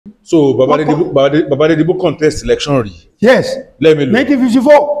So Baba Adedibu contest election rí. Yes. Let me look.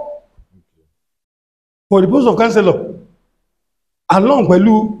 1954. For the post of councillor. Along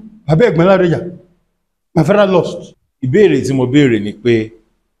pẹ̀lú Baba Ẹ̀gbọ́nládéjà. My father lost. Ìbéèrè tí mo béèrè ni pé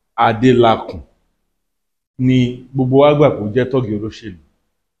Adélakùn ni gbogbo wa gbà kó jẹ́ tọ́gì olóṣèlú.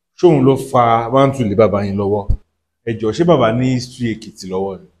 Ṣóun ló fa wáńtù lé bàbá yín lọ́wọ́. Ẹ jọ̀ọ́ ṣé bàbá ní history Èkìtì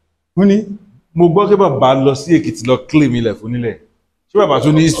lọ́wọ́ ni? Wọ́n ní. Mo gbọ́ pé bàbá lọ sí Èkìtì lọ claim ilẹ̀ fún nílẹ̀. Ṣé bàbá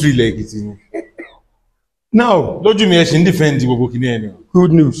tún ní history ilẹ̀ Èkìtì ni? Now. Lójú mi ẹ ṣì ń defend gbogbo kìíní ẹni o.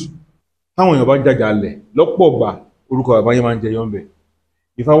 Good news. Táwọn èèyàn bá jàjà lẹ̀ lọ́pọ̀ ọgbà orúkọ bàbá yín máa ń jẹ yọ́ǹbẹ̀.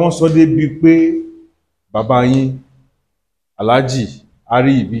 Ìfà wọn sọ dé bíi pé bàbá yín Alhaji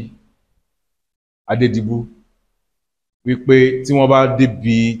Ariyibi Adedibu wípé tí wọ́n bá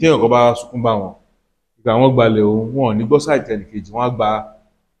débi tí èèyàn kan bá sunkún bá wọn ìgbà wọn gbalẹ̀ òun wọn ò ní gbọ́ sáìtì ẹnìkejì wọn á gba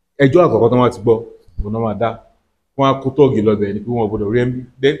ẹjọ́ àkọ́kọ́ tó wọ́n ti gbọ́ òun náà máa dá wọn á kó tọ́ọ̀gì lọ́bẹ̀ ní pé wọn ò gbọ́dọ̀ rí ẹ̀mí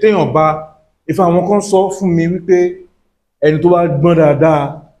téèyàn bá Ifá àwọn kan sọ fún mi wípé ẹni tó bá gbọ́n dáadáa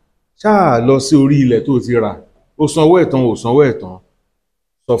ṣáà lọ sí orí ilẹ̀ tó ti rà ó sanwó ẹ̀tàn ò sanwó ẹ̀tàn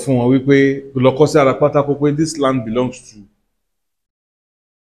sọ fún wọn wípé lọ kọ sí ara pátákó pé this land belongs to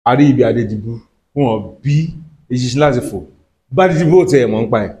Ariyibi Adedibu wọn bí èyí láti fò bá Adedibu ò tẹ ẹ̀ mọ́ ń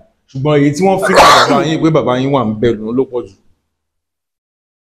pa ẹ̀ ṣùgbọ́n èyí tí wọ́n fi bàbá yín pé bàbá yín wà ń bẹ̀ ló pọ̀ jù.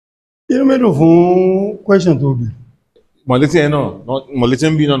 Inú mi dùn fún question tó bì. Mọ̀létí ẹ náà mọ̀létí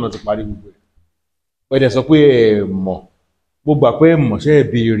ń bí náà ti parí gbogbo ẹ̀. Pẹ̀lẹ́ sọ pé ẹ mọ̀ mo gbà pé ẹ mọ̀ ṣe é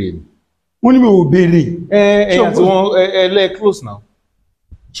béèrè ni. Wọ́n ní mi ò béèrè. Ẹ̀yà tí wọ́n ẹ lẹ́ close now.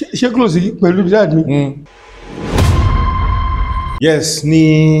 Ṣé close yìí pẹ̀lú dad mi? Yes, ní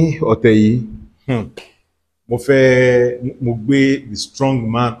ọ̀tẹ̀ yìí mo gbé the strong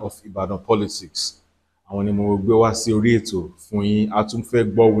man of Ibadan politics àwọn ni mo gbé wá sí orí ètò fún yín a tún fẹ́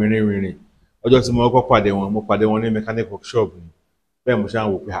gbọ́ wìnrìnwìnrìn ọjọ́ tí mo kọ́kọ́ pàdé wọn ní mechanic workshop ni bẹ́ẹ̀ mo ṣáà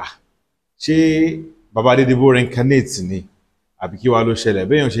wò pé ṣé Baba Adedibu reincarnate ni àbí kí wàá ló ṣẹlẹ̀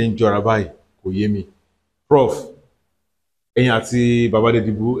bẹ́ẹ̀ yàn ṣe ń jọra báyìí kò yé mi Prof ẹ̀yin àti Baba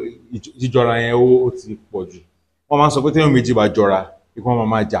Adedibu jíjọra yẹn ó ti pọ̀ jù wọ́n máa ń sọ pé téèyàn méjì bá jọra ikú wọn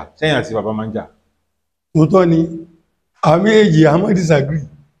máa jà sẹ́yìn àti bàbá máa ń jà. Tòótọ́ ni àmì èjì àmọ́ disagree.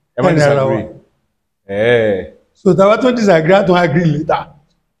 Ẹ má disagree. So tàwa tó disagree á tún agree later.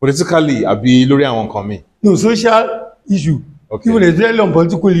 Politically àbí lórí àwọn nǹkan mi. No, social issue. Okay. Even especially on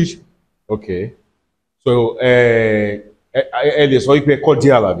political issue. Okay. So ẹ lè sọ wípé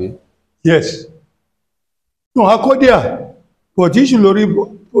cordial àbí? Yes. No, a cordial. But issue lórí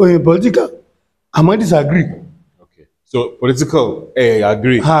political àmọ́ disagree. So political,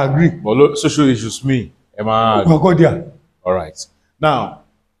 agree. I agree. But social issues, me, Emma. All right. Now,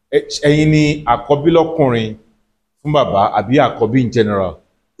 ẹ̀yin ni àkọ́bí lọ́kùnrin fún bàbá àbí àkọ́bí in general?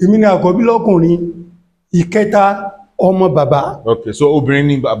 Èmi ni àkọ́bí lọ́kùnrin ìkẹta ọmọ bàbá. Okay, so obìnrin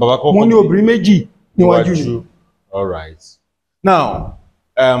ni bàbá kọ́kọ́. Mo ní obìnrin méjì níwájú mi. All right. Now,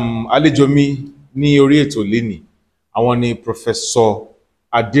 àlejò mi ní orí ètò lénìí, àwọn ni Professor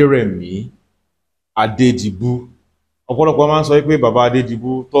Aderemi Adedibu. Ọ̀pọ̀lọpọ̀ máa ń sọ pé Baba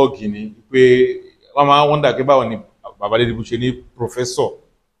Adedibu tọ́ọ̀gì ni pé wọ́n máa ń wọ́ndà pé báwo ni Baba Adedibu ṣe ní professor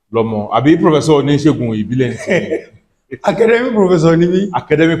lọ́mọ àbí professor oníṣègùn ìbílẹ̀ ní academic professor ni mí.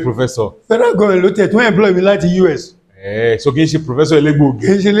 Academic professor. Federal government ló tẹ̀ tún employ mi láti US. So kì í ṣe professor elégbòogi.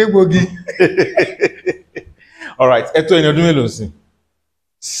 Kì í ṣe elégbòogi. All right, ẹ tó ẹni ọdún mélòó sí?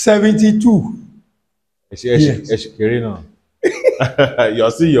 72. Ẹ ṣe kéré náà.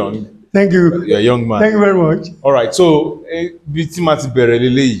 You're still young. Thank you. You're a young man. Thank you very much. All right, so bí tí ma ti bẹ̀rẹ̀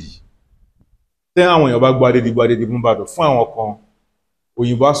leléyìí tẹ́ àwọn èèyàn bá gbọ́ Adedibu ń bàdàn fún àwọn kan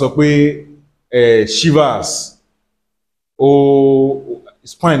òyìnbó á sọ pé shivers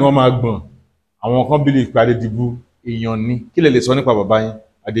spine wọn máa gbọ̀n àwọn kan believe pé Adedibu èèyàn ni kí lẹ lè sọ nípa bàbá yín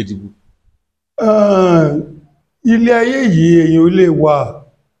Adedibu? Ilé ayé yìí èèyàn ò lè wà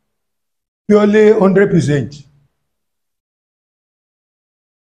purely 100%.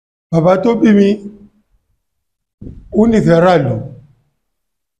 Bàbá tó bí mi ó nífẹ̀ẹ́ aráàlú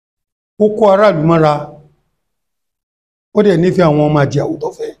ó kó aráàlú mọ́ra ó dẹ̀ nífẹ̀ẹ́ àwọn ọmọ àti ìyàwó tó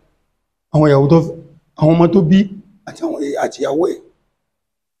fẹ́ àwọn ọmọ tó bí àti ìyàwó ẹ̀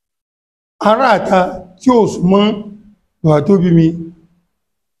ará àta tí ó súnmọ́ bàbá tó bí mi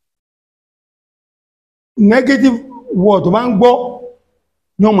negative word tó bá ń gbọ́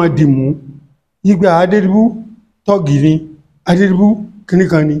ní ọmọ dìmú yígbà Adedibu tọ́gì ni Adedibu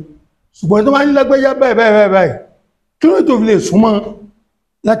kìnnìkan ni ṣùgbọ́n tó máa ń lágbẹ́já báyìí kí ló tó fi lè súnmọ́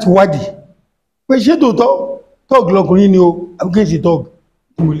láti wádìí pé ṣé tòótọ́ tọ́ọ̀gì lọkùnrin ni o àbúkẹ́sì tọ́ọ̀gì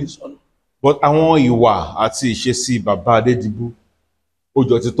tí mo lè sọnù. But àwọn ìwà àti ìṣesí bàbá Adedibu ó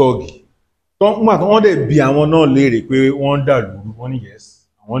jọ ti tọ́ọ̀gì wọ́n dẹ̀ bi àwọn náà léèrè pé wọ́n ń dà lóru wọ́n ní yes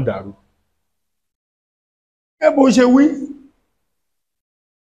àwọn dàrú. ẹ bó ṣe wí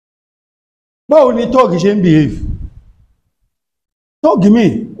báwo ni tọ́ọ̀gì ṣe ń behave tọ́ọ̀gì mi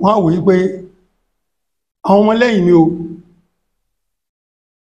wọ́n á wòye pé àwọn ọmọlẹ́yìn mi o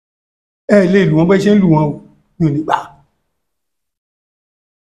ẹ lè lù wọ́n bẹ́ ṣe ń lù wọ́n o mi ò ní gbà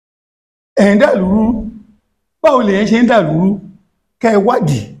ẹ̀ ń dàlúrú báwo lè yẹn ṣe ń dàlúrú kẹ́ ẹ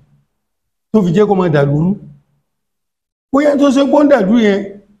wádìí tó fi jẹ́ kó máa dàlúrú bóyá tó ṣe gbọ́n dàlúrú yẹn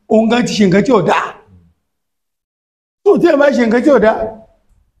òun gan ti ṣe nǹkan tí ò dáa tó tí ẹ bá ṣe nǹkan tí ò dáa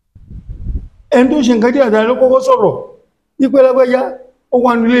ẹni tó ṣe nǹkan tí ò dáa ló kọ́kọ́ sọ̀rọ̀ wípé lágbájá ó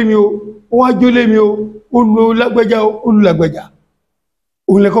wà nílé mi o ó wá jólé mi o ó lu lágbájá ó lu lágbájá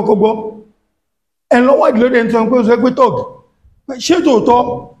òun lè kọ́kọ́ gbọ́ ẹn lọ́wọ́ ìdílódé ń tọ́ pé ó sọ pé tọ́ọ̀gì ṣé tòótọ́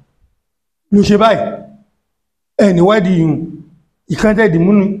ló ṣe báyìí ẹ̀ níwádìí yìí ìkántẹ́dì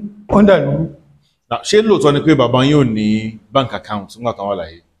múnú ọ́ndà lúrú. Ṣé lóòótọ́ ni pé bàbá yín ò ní bank account nígbà tán wà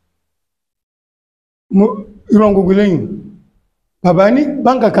láyé? Ìran gbogbo lẹ́yìn bàbá ní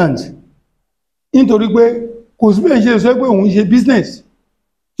bank account nítorí pé kò sí bẹ́ẹ̀ ṣe sọ pé òun ṣe business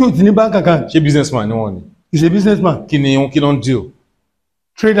tí ò ti ní bank account. Ṣé businessman ni wọ́n ni? He's a businessman. Kí ló ń deal?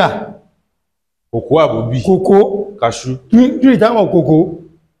 Trader. Kòkó àbòbí? Kòkó. Cashew? Ní ìtàmọ̀ kòkó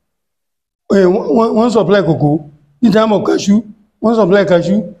wọ́n supply kòkó ní ìtàmọ̀ cashew wọ́n supply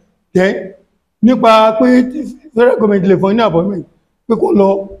cashew then nípa pé federal government lè fún ní appointment pé kó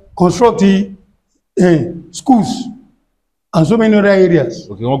lọ construct schools and so many other areas.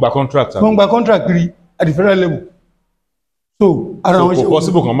 Okay, wọ́n gba contract. Wọ́n gba contract kiri at the federal level. So ara wọn ṣe kò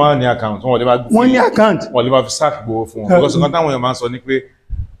possible kan máa ní account wọ́n ní account wọ́n lè máa fi sack gbowó fún wọn because nǹkan táwọn èèyàn máa ń sọ ni pé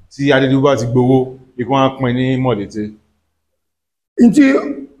tí Adedibu bá ti gbowó ikú wọn á pín ní mọ̀lété. Ntí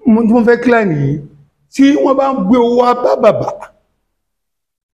mo fẹ́ clear nìyí tí wọ́n bá ń gbé owó wá bá bàbá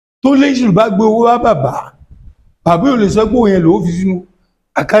tó léṣù bá gbé owó wá bàbá bàbá yóò lè sọ pé òun yẹn lòó fi sínú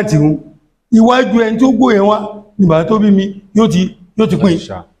àkáǹtì wọn iwájú ẹni tó gbó yẹn wá ní bàbá tó bí mi yóò ti pín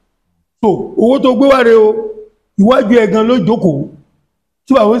so owó tó gbé wá rẹ o iwájú ẹ̀ gan ló jókòó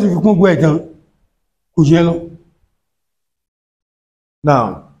tí bàbá ó sì fi kún gbọ́ ẹ̀ gan kò ṣe lọ. Now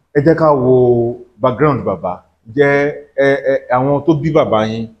ẹ jẹ́ ká wo background bàbá jẹ́ àwọn tó bí bàbá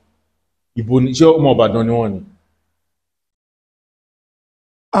yín ìbò ní ṣé ọmọ Ìbàdàn ni wọ́n ni?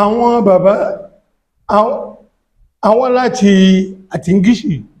 Àwọn bàbá àwọn láti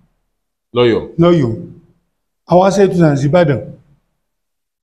àtìngíṣì lọ́yọ̀ àwọn aṣẹ́tù àti Ìbàdàn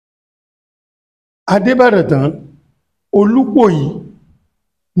Adébàdàn tán Olúpòyí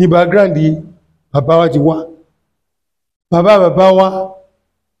ní background bàbá wa ti wá bàbá wa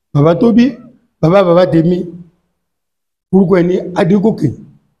bàbá tó bí bàbá tèmi orúkọ ẹni Adégòkè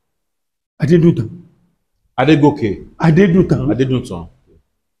Adédùtàn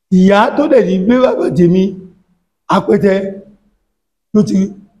ìyá tó dẹ̀ ti gbé bàbá tèmi Apẹtẹ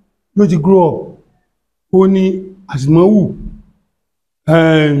ló ti grow up ó ní Àsìmọ́wù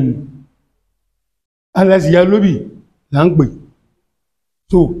alásìyá lóbì là ń pè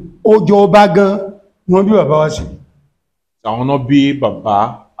so ó jọ ọba gan wọ́n bí bàbá wa sí. Àwọn náà bí bàbá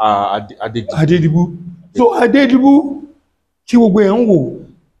Adedibu. So Adedibu tí gbogbo ẹ̀ ń wò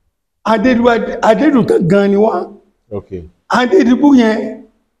Adédùtàn gan ni wá. Okay. Adedibu yẹn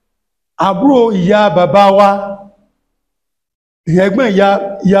àbúrò ìyá bàbá wa ẹ̀gbọ́n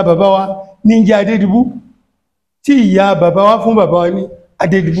ìyá bàbá wa ní jẹ́ Adedibu tí ìyá bàbá wa fún bàbá wa ní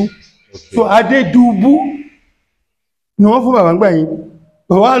Adedibu. Okay. So Adedibu ni wọ́n fún bàbá ń gbà yín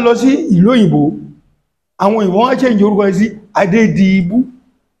bàbá wa lọ sí ìlú òyìnbó àwọn òyìnbó wọ́n change orúkọ sí Adedibu.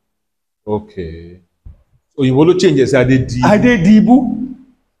 Okay. Òyìnbó ló change sí Adedibu.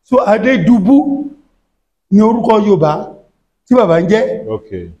 So Adedibu ni orúkọ Yorùbá tí bàbá ń jẹ́.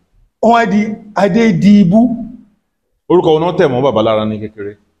 Okay. Wọ́n á di Adedibu. Orúkọ wọn náà tẹ̀ mọ́ bàbá lára ní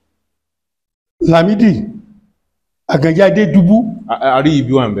kékeré. Lamidi Àkànjí Adedibu.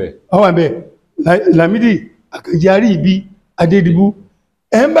 Ariyibi wà ń bẹ̀. Wọ́n wà ń bẹ̀. Lamidi Àkànjí Ariyibi Adedibu.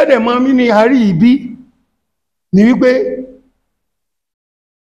 Ẹ̀ ń bá dẹ̀ mọ́ mí ní Ariyibi ni wípé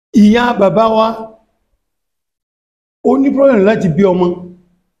ìyá bàbá wa ó ní problem láti bí ọmọ.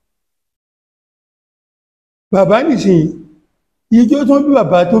 Bàbá nìsìn ìjọ tó bí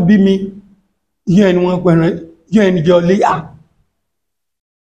bàbá tó bí mi yẹ́ ẹni wọn pẹ̀rẹ̀ yẹ́ ẹni jọ léyà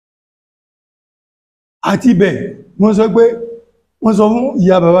àti bẹ̀ wọ́n sọ fún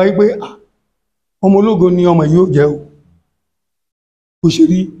ìyá bàbá wípé ọmọ ológo ni ọmọ yóò jẹ́ ó ṣe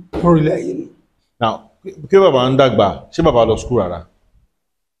rí orílẹ̀ ayé ni. Now kí bàbá ń dàgbà ṣé bàbá lọ school rárá?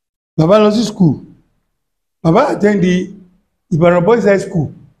 Bàbá lọ sí school bàbá attend the Ibadan Boys High School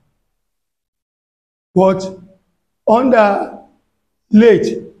but under late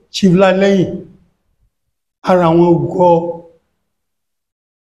Chief Lẹ́yìn ara àwọn olùkọ́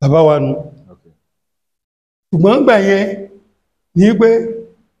bàbá wa nù. Ṣùgbọ́n gbà yẹn ní pé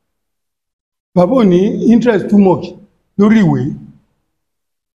bàbá ò ní interest too much lórí ìwé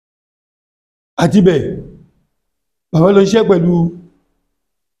àti bẹ́ẹ̀ bàbá lọ ṣiṣẹ́ pẹ̀lú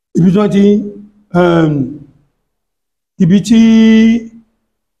ibi tí wọ́n ti ibi tí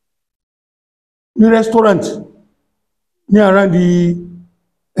ní restaurant ní around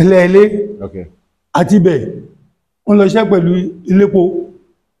ẹlẹ́ẹ̀lẹ́ àti bẹ́ẹ̀ wọ́n lọ ṣiṣẹ́ pẹ̀lú ilépo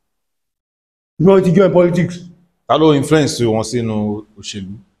bí wọ́n ti join politics. Ta ló influence wọn sínú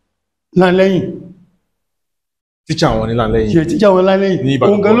òṣèlú? Lánlẹ́yìn. Tíṣà wọn ní Lánlẹ́yìn. Ṣe tíṣà wọn Lánlẹ́yìn.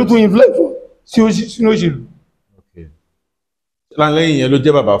 Òun gan ló tún influence wọn sínú òṣèlú. Lánlẹ́yìn yẹn ló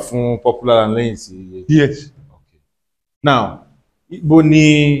jẹ́ bàbá fún popular Lánlẹ́yìn sí. Yes. Now, ibo ni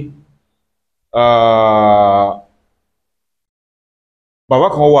bàbá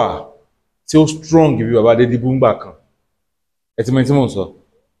kan wà tí ó strong bí bàbá Adedibu ń gbà kan. Ẹ ti mọ̀ tí mò ń sọ.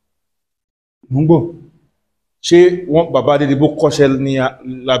 Mo ń gbọ́. Ṣé wọ́n bàbá Adedibu kọ́ṣẹ́ ní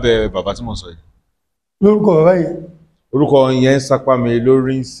lábẹ́ bàbá tí mò ń sọ yìí? Lórúkọ bàbá yìí. Orúkọ yẹn ń sápá mi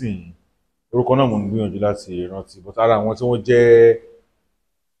lórí ìsìn. Orúkọ náà mo ń gbìyànjú láti rántí, but ara àwọn tí wọ́n jẹ́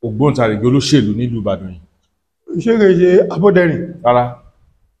ògbóǹtarìgì olóṣèlú nílùú Ìbàdàn yìí. Ṣé kìí ṣe Abọ́dẹrìn? Rárá.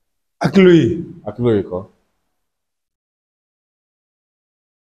 Akínlóye. Akínlóye kọ́.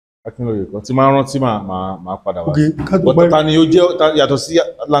 Akínlóye kọ́. Tí máa rántí máa padà wá. But ta ni ó jẹ́ yàtọ̀ sí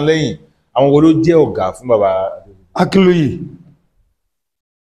Lánlẹ́yìn, àwọn wo ló jẹ́ ọ̀gá fún bàbá Adedibu? Akínlóye.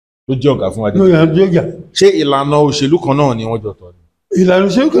 Ló jẹ́ ọ̀gá fún Adedibu. Ṣé ìlànà òṣèlú kan náà ni wọ́n jọ tọ̀ ni? Ìlànà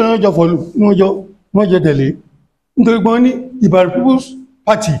òṣèlú kan náà jọ fọlù wọ́n jọ tẹ̀lé nítorí pé wọ́n ní Ibadan People's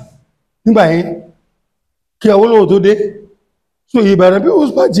Party nígbà yẹn kí Awólọ́wọ̀ tó dé. So Ibadan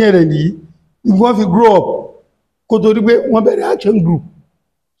People's Party rẹ̀ nìyí ni wọ́n fi grow up kó tó rí pé wọ́n bẹ̀rẹ̀ action group.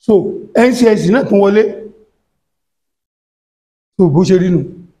 So NCSC náà tún wọlé. So bó ṣe rí nù.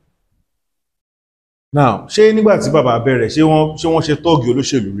 Now, ṣé nígbà tí bàbá bẹ̀rẹ̀ ṣé wọ́n ṣe tọ́ọ̀gì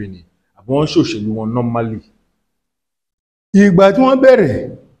olóṣèlú rí ni àbí wọ́n ṣòṣèlú wọn normally? Ìgbà tí wọ́n bẹ̀rẹ̀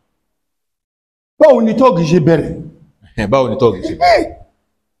báwo ni tọ́ọ̀gì ṣe bẹ̀rẹ̀? Báwo ni tọ́ọ̀gì ṣe bẹ̀rẹ̀?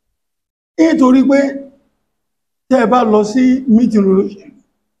 Nítorí pé tẹ́ ẹ bá lọ sí meeting olóṣèlú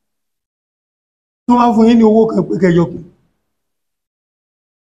tó wá fún yín ní owó kan pé kẹjọ pé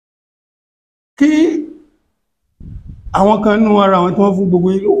kí àwọn kan nú ara wọn tí wọ́n fún gbogbo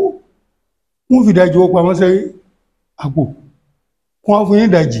yín lówó wọ́n fi ìdajì owó pamọ́ sí àpò kí wọ́n fún yín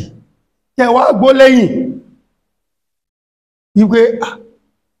ìdajì tẹ́ wá gbọ́ lẹ́yìn wípé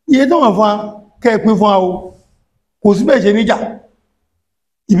iye tó wọ́n fún kẹ́ẹ̀pín fún àwọn kò sí bẹ́ẹ̀ ṣe níjà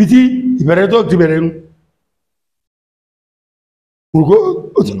ibi tí ìbẹ̀rẹ̀ tó ti bẹ̀rẹ̀ nù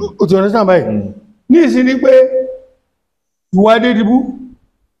ó ti ọ̀rẹ́ sáà báyìí ní ìsìn ní pé ìwà Adedibu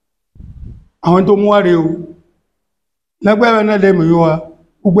àwọn tó mú wá rẹ̀ o lágbàbẹ̀ náà lẹ́mọ̀ yíwa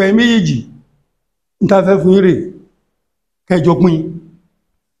gbogbo ẹ̀ méjèèjì ń ta fẹ́ fún ìrè kẹjọ pín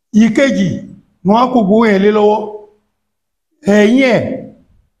ìkejì wọ́n kò gbówó yẹn lé lọ́wọ́ ẹ̀yìn ẹ̀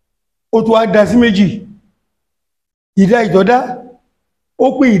ó tó wá dá sí méjì ìdá ìjọdá ó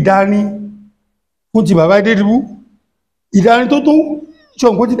pín ìdáni fún ti bàbá Adedibu ìdáni tó tó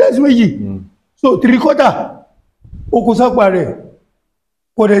ṣọ̀nkó ti dá sí méjì so 3/4 ó kó sápà rẹ̀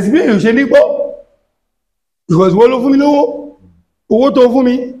kò dẹ̀ sí bí èyàn ṣe ní gbọ́ because wọ́n ló fún mi lówó owó tó fún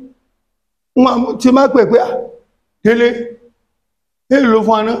mi tí má pẹ̀ pé délé èlò ló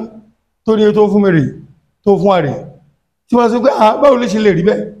fún aná tó ní tó fún mi rè tó fún àrè tí wọ́n sọ pé báwo ló ṣe lè rí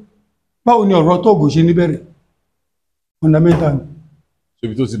bẹ́ẹ̀ báwo ni ọ̀rọ̀ tọ́gù ṣe ní bẹ̀rẹ̀ fundamental.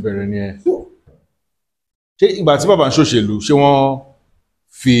 Ṣébi tó ti bẹ̀rẹ̀ ni ẹ. Ṣé ìgbà tí bàbá ń ṣòṣèlú ṣé wọ́n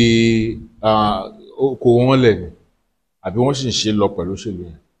fi oko wọn lẹ̀ ni àbí wọ́n sì ń ṣe lọ pẹ̀lú òṣèlú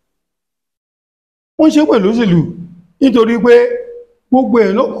yẹn? Wọ́n ṣe pẹ̀lú òṣèlú nítorí pé gbogbo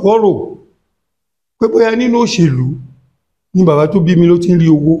ẹ̀ ló kọ́rò pé bóyá nínú òṣèlú ni bàbá tó bí mi ló ti ń rí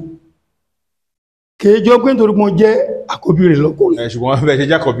owó kèéjọ pé nítorí mo jẹ́ àkọ́bí rẹ̀ lọ́kùnrin. Ṣùgbọ́n wọ́n fẹ́ ṣe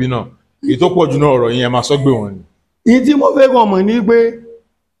jákọ̀bí náà èyí tó pọ̀ jù náà ọ̀rọ̀ yẹn máa sọ́gbé wọn ni. Èyí tí mo fẹ́ kàn mọ̀ ní pé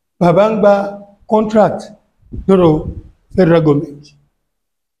bàbá ń gba contract lọ́rọ̀ federal government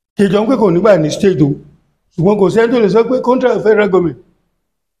kèéjọ pé kò nígbà ní state o ṣùgbọ́n kò sẹ́ni tó lè sọ pé contract federal government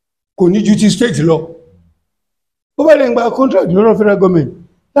kò ní ju ti state lọ. Ó bá lè gba contract lọ́rọ̀ federal government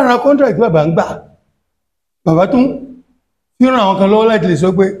lára contract bàbá ń gbà bàbá tún fi ràn àwọn kan lọ́wọ́ láti lè sọ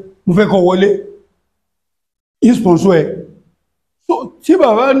pé mo fẹ́ kó wọlé ìsponsor ẹ̀ so tí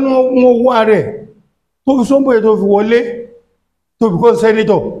bàbá ní wọ́n wá rẹ̀ tó fi sọ́mbọ̀ ẹ̀ tó fi wọlé tó fi kọ́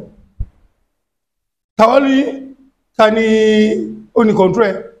sẹ́nítọ̀ tàwálí ta ni ó ní control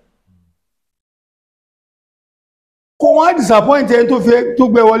ẹ̀ kò wọ́n á disappoint ẹ̀ tó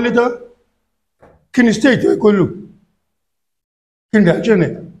gbé wọlé tán kí ni state ẹ̀kọ́ lò kí ni direction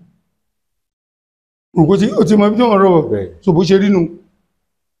ẹ̀ òkú tí ó ti mọ ibi tí wọ́n rọ̀ Bẹ́ẹ̀. so bó ṣe rí nu.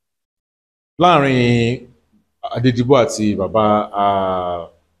 láàrin Adedibu àti bàbá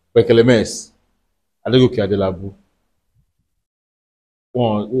Pẹ̀kẹ̀lẹ́mẹ̀s Adégòkè Adélabú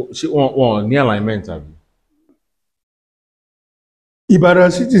wọn ní alignment àbí.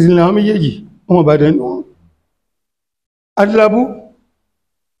 Ìbàdàn citizen làwọn méjèèjì ọmọ Ìbàdàn ni wọ́n. Adélabú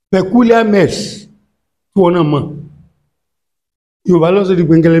peculiar mess tí wọ́n náà mọ̀ Yorùbá lọ́sọ̀ di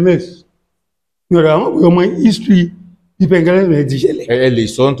Pẹ̀kẹ̀lẹ́mẹ̀s Yorùbá àwọn ọmọ history bí Pẹ̀kẹ̀lẹ́mẹ̀s ti ṣẹlẹ̀. ẹ lè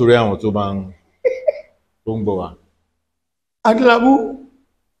sọ nítorí àwọn tó ń gbọ́ wa. Adélabú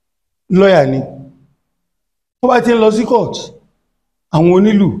lọ́yà ni tó bá ti ń lọ sí court àwọn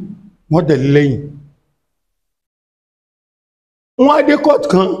onílù wọ́n tẹ̀lé lẹ́yìn. Wọ́n á dé court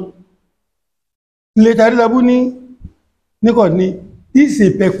kan lẹ́tà Adélabú ní court ní this is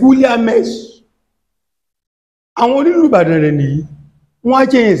a peculiar mess. Àwọn onílù Ìbàdàn rẹ̀ nìyí wọ́n á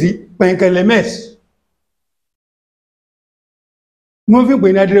change sí Pẹ̀kẹ̀lẹ́mẹ̀s wọ́n fi pè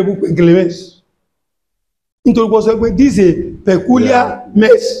ní Adélabú Pẹ̀kẹ̀lẹ́mẹ̀s nítorí pọ́ sọ pé this is a peculiar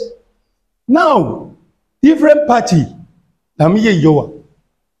mess. Now different party làmíyè ìjọwà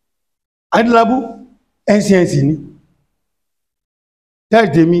Adélabú NCNC ni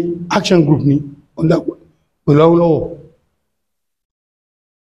tẹ́ẹ̀tẹ̀mí action group ni pẹ̀lú Awólọ́wọ̀.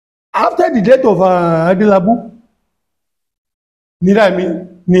 After the death of Adélabú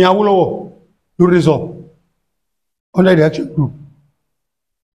ni Awólọ́wọ̀ ló raise up under the action group.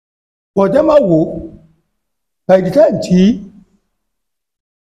 But them wo by the time tí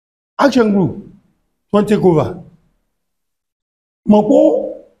action group wọ́n take over mọ̀pọ̀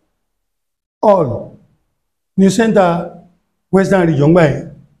all ní center western region gbà ẹ̀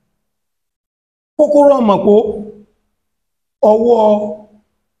kókóró mọ̀pọ̀ ọwọ́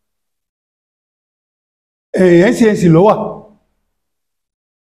NCNC ló wà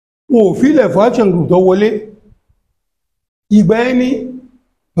wọn ò fílẹ̀ fún action group tó wọlé. Ìgbà ẹni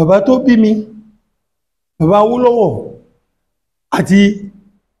bàbá tó bí mi bàbá Awólọ́wọ̀ àti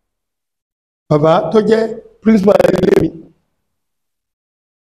bàbá tó jẹ́ principal ilé mi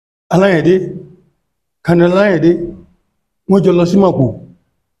Aláyẹ̀dé Colonel Aláyẹ̀dé wọ́n jọ lọ sí Mọ̀pọ̀.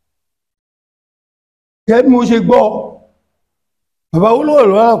 Gẹ́gẹ́ bí mo ṣe gbọ́ bàbá Awólọ́wọ̀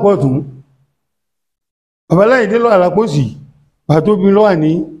lọ àràpọ̀ tún bàbá Aláyẹ̀dé lọ àràpọ̀ sí bàbá tó bí lọ wà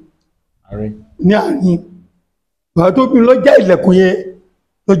ní àárín bàbá tó bí lọ já ilẹ̀kùn yẹn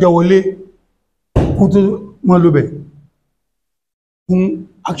lọ́jọ́ wọlé kó tó wọ́n ló bẹ̀ fún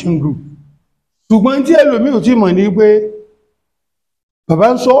action group. Ṣùgbọ́n tí ẹlòmí ò tí mọ̀ ní pé bàbá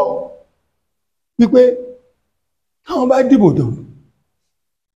ń sọ wípé káwọn bá dìbò tán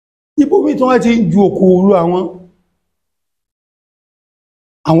ipò mi tí wọ́n ti ń ju òkú orú àwọn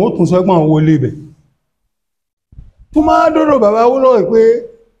òtún sọ pé àwọn wọlé ibẹ̀ tó máa dọ́dọ̀ bàbá Awólọ́wọ̀ pé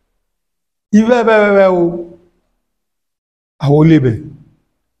ìfẹ́ bẹ́ẹ̀ o àwọn wọlé ibẹ̀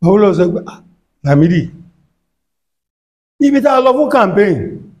Awólọ́wọ̀ sọ pé Lamidi ibi tá a lọ fún campaign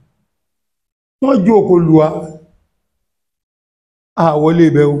wọ́n ju òkú lùwá àwọlé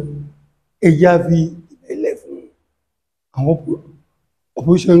ibẹ̀ o ẹjá fi ilẹ̀ fún àwọn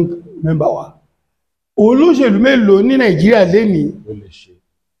opposition member wa. Olóṣèlú mélòó ní Nàìjíríà lénìí ló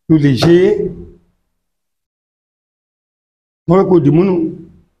lè ṣe é wọ́n kò dìmúnú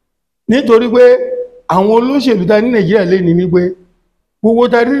nítorí pé àwọn olóṣèlú ta ní Nàìjíríà lénìí ní pé gbogbo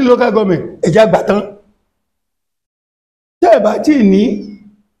ta rí local government ẹjá gbà tán tẹ́ ẹ̀ bá tí ní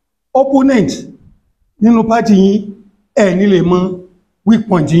opponent nínú party yín ẹ̀ nílé mọ́ weak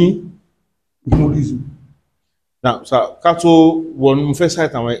point yín ìmúrísù. Now ká tó wọnú mo fẹ́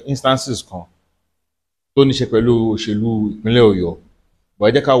cite àwọn instances kan tó ní ṣe pẹ̀lú òṣèlú ìpínlẹ̀ Ọ̀yọ́ bọ̀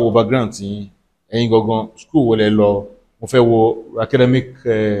ẹ jẹ́ ká wo background tí ẹ̀yin gangan school wo lẹ lọ mo fẹ́ wo academic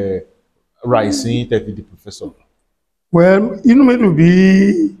rise yín tẹ́ fi di professor. Well inú mi dùn bí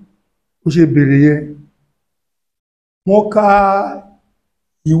ó ṣe bèrè yẹn wọ́n ká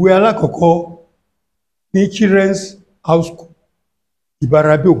ìwé alákọ̀ọ́kọ́ ní Children's House School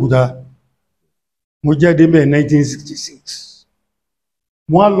Ìbàrà Abẹ́òkúta mo jáde mẹ́ 1966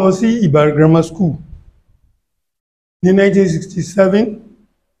 wọ́n lọ sí Ìbàrà Grammar School ní 1967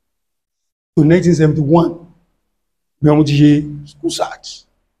 to 1971 bí wọ́n ti ṣe school search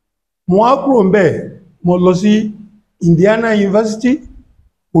wọ́n á kúrò ńbẹ̀ mo lọ sí Indiana University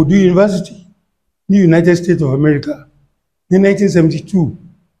Purdue University ní United States of America ní 1972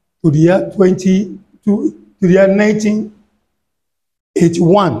 to the year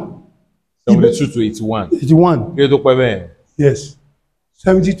 1981. 72 to 81. 81. Kí ló tó pẹ́ bẹ́ẹ̀? Yes.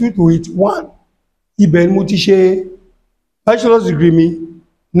 72 to 81. Ibẹ̀ ni mo ti ṣe bachelor's degree mi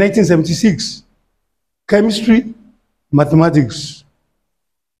 1976 chemistry mathematics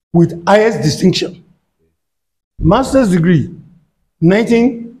with highest distinction Master's degree,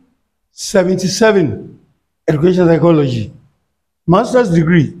 1977, education psychology. Master's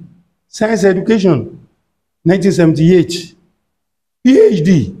degree, science education, 1978.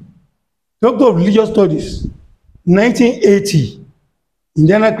 PhD, Doctor of Religious Studies, 1980,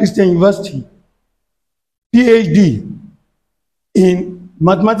 Indiana Christian University. PhD in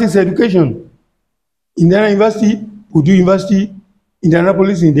mathematics education, Indiana University, Purdue University,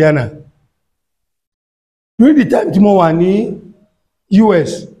 Indianapolis, Indiana. During the time tí mo wà ní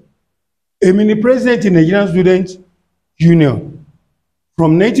US, èmi ni president in Nigerian Students Union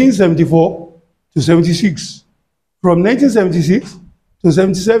from 1974 to 76. From 1976 to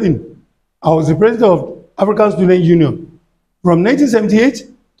 77, I was the president of African Student Union. From 1978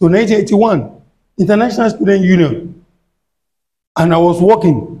 to 1981, International Student Union. And I was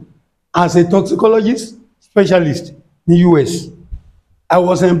working as a toxicologist specialist in the US. I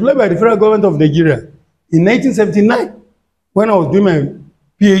was employed by the federal government of Nigeria in 1979 when I was doing my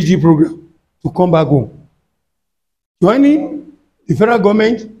PhD program to come back home. Joining the federal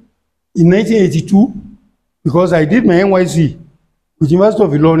government in 1982 because I did my NYC with University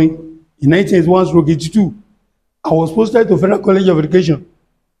of Ilorin in 1981-82. I was posted to Federal College of Education,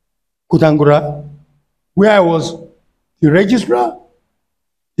 Kotangora, where I was the registrar,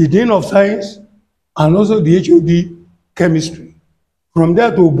 the dean of science, and also the HOD chemistry. From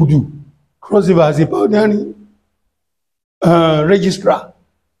there to Obudu, Cross River as a pioneering registrar,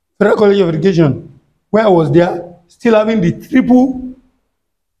 Federal College of Education, where I was there, still having the triple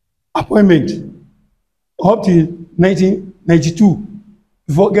appointment up to 1992,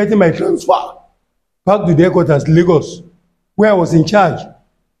 before getting my transfer back to the headquarters, Lagos, where I was in charge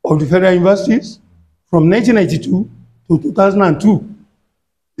of the federal universities from 1992 to 2002.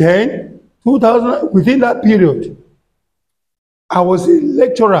 Then, 2000, within that period, I was a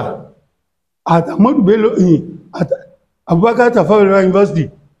lecturer at Ahmadu Bello at Abubakar Tafawa University,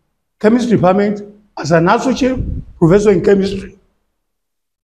 chemistry department, as an associate professor in chemistry.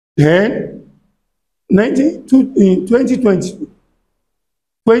 Then, in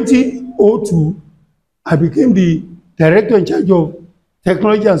 2002, I became the director in charge of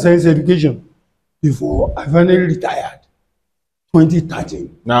technology and science education before I finally retired, 2013.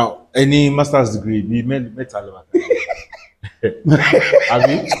 Now, any master's degree, be metal.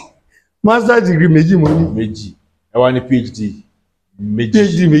 Master's degree méjì mo ní. Méjì. Ẹ wá ní PhD méjì.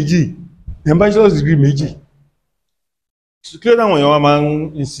 PhD méjì. And bachelor's degree méjì. Clear that one, you máa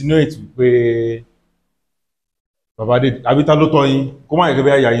insinuate pé bàbá dé àbí ta ló tọ́ yín kó má yẹ kí bí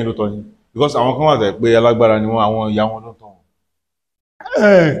ìyá yín ló tọ́ yín because àwọn kan wà tẹ̀ pé alágbára ni wọ́n àwọn ìyá wọn ló tọ́ wọn.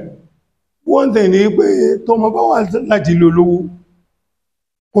 One thing ni pé tọmọ bá wà láti ilé olówó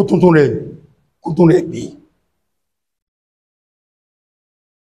kó tuntun rẹ̀ bí.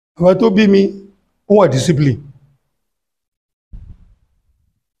 Bàbá tó bí mi ó wà discipline.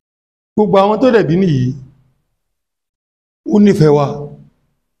 Gbogbo àwọn tó dẹ̀ bí nìyí ó nífẹ̀ẹ́ wa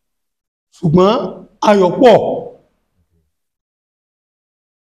ṣùgbọ́n ayọ̀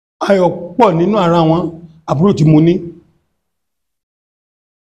pọ̀ nínú ara wọn àbúrò tí mo ní.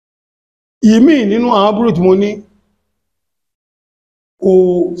 Ìmí nínú àwọn àbúrò tí mo ní kò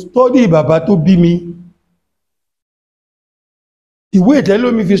study bàbá tó bí mi. Ìwé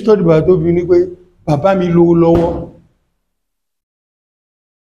ìtẹ́lómi fi study bàbá tó bí mi ní pé bàbá mi lówó lọ́wọ́.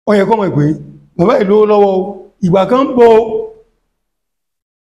 Ó yẹ kó mọ̀ pé bàbá yìí lówó lọ́wọ́ ìgbà kan bọ̀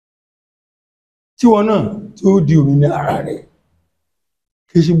tí wọn náà tí ó di òmìnira ara rẹ̀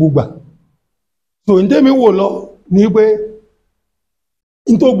kì í ṣe gbogbo. So ní tèmi wò lọ ní pé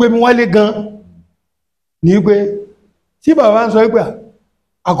ní tó gbé mi wálé gan ní pé tí bàbá ń sọ pé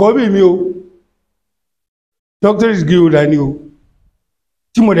àkọ́bí mi o doctorate degree holder ni o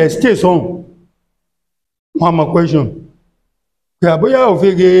tí mo dẹ̀ stay sọ́hùn wọn a mọ̀ question pé àbóyá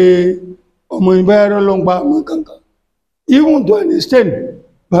òfegè ọmọ ìbáyá lọ́lọ́pàá mọ́ kankan. Even to an extent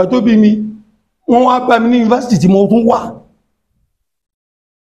bàbá tó bí mi wọ́n wá bá mi ní university tí mo tún wà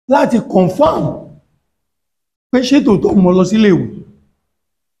láti confirm pé ṣé tòótọ́ mo lọ sílé ìwé.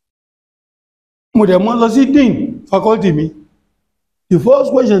 Mo dẹ̀ mọ́ lọ sí dean faculty mi. The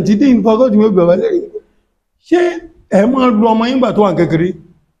first question ti dean faculty mi bẹ̀rẹ̀ lẹ́yìn ṣé ẹ máa lu ọmọ yín gbà tó wà kékeré?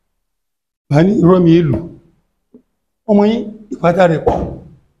 Bá ní irọ́ mi èlò ọmọ yín ìpátá rẹ̀ pọ̀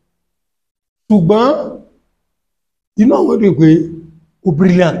ṣùgbọ́n inú àwọn èdè pé ó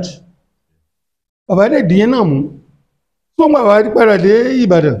brilliant. Bàbá dẹ̀ dìyẹn náà mú tó ń gbà bàbá padà dé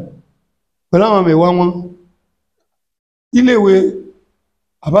Ìbàdàn pẹ̀lú àwọn mẹ̀wá wọn iléèwé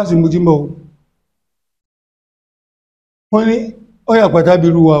Abass mo ti ń bọ̀ wọ́n ní ọyà pàtà bí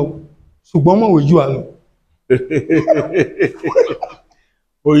irú wa ṣùgbọ́n mọ̀wé jù wá lọ.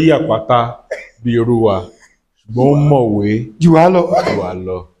 Ó yí àpáta bí irú wa Mo mọ̀wé. jù wá lọ. Wà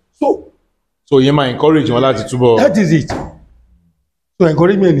lọ. So So yẹn máa encourage wọn láti túbọ̀. that is it. So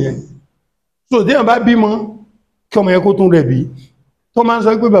encouragement yẹn. So téèyàn bá bímọ kí ọmọ yẹn kó tún rẹ̀ bí tó máa ń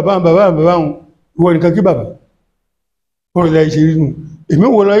sọ pé bàbá òun ìwọ nìkan kí bàbá ọ̀rọ̀ ilẹ̀ ìṣèlú nù èmi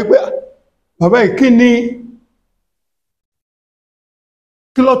wò lọ pé bàbá yìí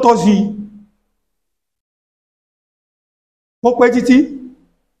kí ló tọ́ sí wọ́n pẹ́ títí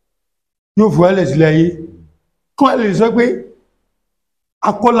yóò fi wálẹ̀ sílẹ̀ ayé kí wọ́n lè sọ pé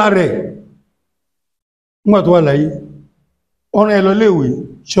akọ́lá rẹ̀ nígbà tó wà láyé ọ̀rọ̀ ẹ̀ lọ léèwé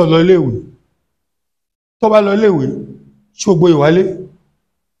ṣe ọ lọ léèwé tó bá lọ léèwé ṣe ó gbé ìwálé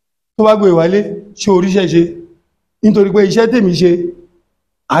tó bá gbé ìwálé ṣe oríṣẹ́ ṣe nítorí pé iṣẹ́ tèmi ṣe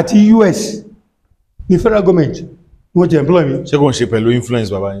àti US ní federal government wọ́n ti employ mi. Ṣé kò ń ṣe pẹ̀lú influence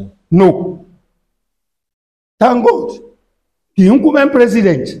bàbá yín? No. Thank God the incumbent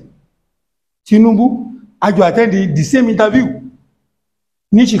president Tinubu ajo attend the same interview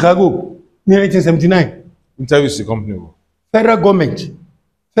ní Chicago ní 1979. Interview sí company wo? Federal government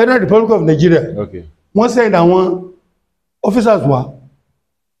Federal Republic of Nigeria. Okay. Wọ́n send àwọn officers wa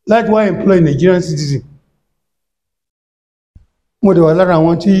láti wá employ Nigerian citizen. Mo dẹ̀ wà lára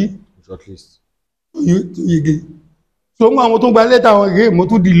àwọn tí shortlist. yege. So ń gbà àwọn tó gba lẹ́tà àwọn gẹ́gẹ́ mo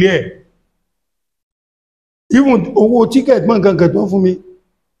tún dìlé ẹ̀. Even owó ticket mọ́ nǹkankan tó fún mi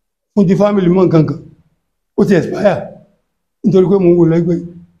fún ti family mọ́ nǹkankan ó ti expire nítorí pé mo ń wò lẹ́gbẹ́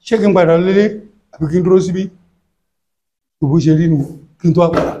ṣé kí n padà lélé àbí kí n dúró síbí òbú ṣe rí nù kí n tó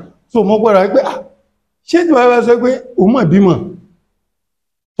àpàdà. So mo gbọ́dọ̀ pé ṣé tí wọ́n bá sọ pé òun mọ̀ bímọ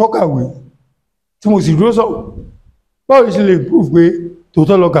tọ́kàwé tí mo sì dúró sọ̀rọ̀ báwo ṣe lè prove pé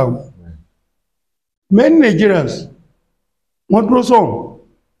tòótọ́ lọ kàwé. Many Nigerians wọ́n dúró sọ̀rọ̀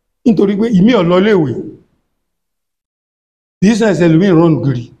nítorí pé ìmí ọ̀lọ́ léèwé business ẹlòmíì rọrùn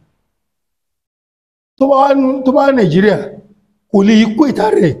gírí tó bá Nàìjíríà kò lè ikú ìta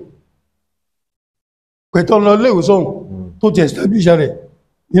rẹ̀ pẹ̀tọ́ lọ léèwé sọ̀rọ̀ tó ti establish rẹ̀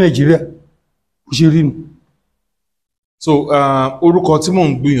ní Nàìjíríà kò ṣe rí nù. So orúkọ tí mò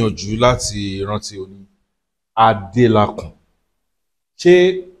ń gbìyànjú láti rántí òní Adélakùn. Ṣé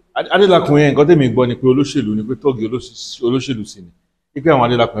Adélakùn yẹn nǹkan tèmi gbọ́ ni pé olóṣèlú ni pé tọ́gì olóṣèlú sí ni wípé àwọn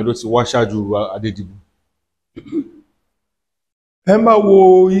Adélakùn yẹn ló ti wá ṣáájú Adedibu. Ẹ máa wo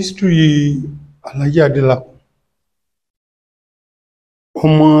history Alhaji Adélakùn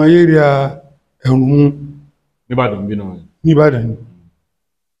ọmọ area Ẹ̀rùn Níbàdàn bí náà. Níbàdàn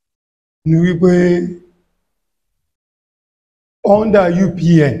ni wípé under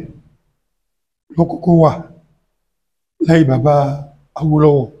UPN ló kọ́kọ́ wà láì bàbá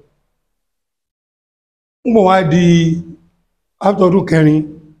Awólọ́wọ̀. Ń bọ̀ wá di after ọdún kẹrin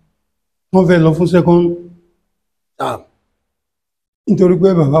wọ́n fẹ́ lọ fún second term nítorí pé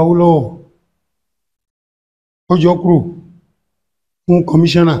bàbá Awólọ́wọ̀ ó jọ kúrò fún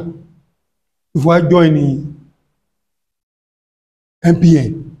commissioner ìfọ́ join ní MPN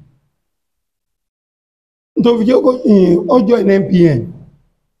nítorí jẹ́ ó join MPN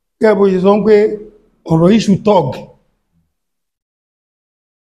gẹ́gẹ́ bó ṣe sọ pé ọ̀rọ̀ issue tug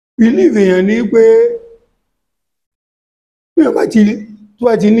believe èèyàn ní pé bí ọba tó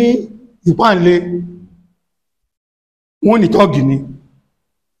bá ti ní ìpáǹlé wọ́n ní tọ́gì ni.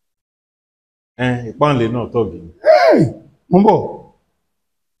 Ìpáǹlé náà tọ́gì ni. Mo ń bọ̀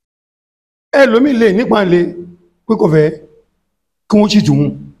ẹlòmí lè nípáǹlé pé kò fẹ́ kí wọ́n ṣìtù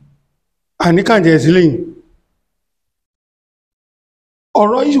wọn àníkànjẹ̀ sí lẹ́yìn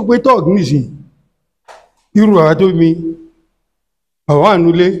ọ̀rọ̀ iṣu pé tọ́gì nìsín irú àwá tó mi bàbá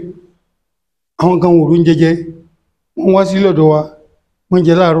ànúlé àwọn kan wòrú ń jẹjẹ wọ́n wá sí lọ́dọ̀ wa wọ́n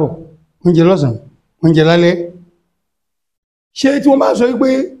jẹ láàárọ̀ wọ́n jẹ lọ́sàn wọ́n jẹ lálẹ́ ṣé tí wọ́n bá sọ pé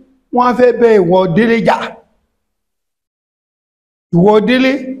wọ́n á fẹ́ bẹ ìwọ délé jà ìwọ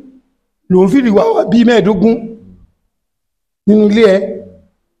délé ló ń fìdí wá bí 15 nínú ilé ẹ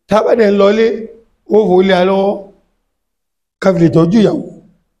tábàdẹ̀ ń lọlé ó fò lé alọ́wọ́ káfílẹ̀ tọ́jú ìyàwó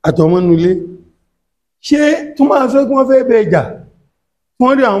àtọmọ nínú ilé ṣé tí wọ́n bá sọ pé wọ́n fẹ́ bẹ ìjà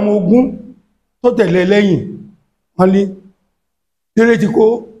wọ́n rí àwọn ogun tó tẹ̀lé lẹ́yìn wọ́n lé délé ti kó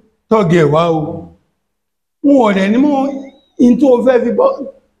tọ́gì ẹ̀wá o wọn ọ̀rẹ́ ní mọ́ in tó fẹ́ fi bọ́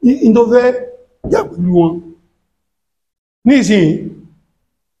in tó fẹ́ jà pẹ̀lú wọn ní ìsìn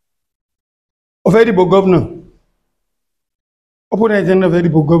ó fẹ́ dìbò gọ́ọ̀nà opponent ẹ̀nà fẹ́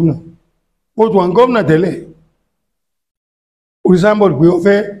dìbò gọ́ọ̀nà ó tó wọn gọ́ọ̀nà tẹ́lẹ̀ orísàmbọ̀dù pé ó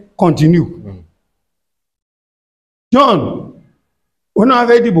fẹ́ continue John ó náà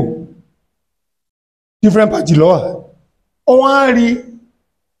fẹ́ dìbò different party lọ́wà ó wọ́n á rí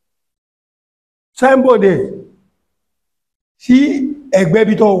signboard ẹ̀ sí ẹgbẹ́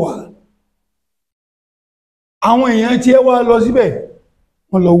bí tó wà àwọn èèyàn tí ẹ wá lọ síbẹ̀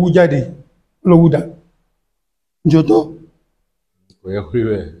wọ́n lọ wú jáde wọ́n lọ wú dà jọtọ́ kò yẹ kó rí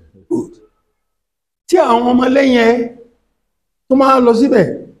bẹ́ẹ̀. tí àwọn ọmọ lẹ́yìn ẹ tó máa lọ síbẹ̀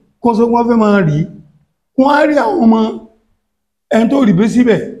kó sọ wọ́n fẹ́ máa rí wọ́n á rí àwọn ọmọ ẹni tó rí bí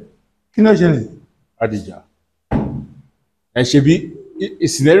síbẹ̀ kí náà ṣẹlẹ̀. Adija ẹ ṣe bí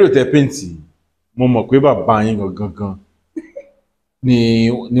scenario tẹ pẹ́ǹtì mo mọ̀ pé bàbá yín gangan ni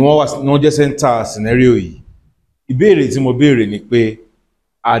wọ́n jẹ́ center scenario yìí. Ìbéèrè tí mo béèrè ni pé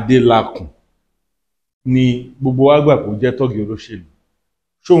Adélakùn ni gbogbo wa gbà kó jẹ́ tọ́gì olóṣèlú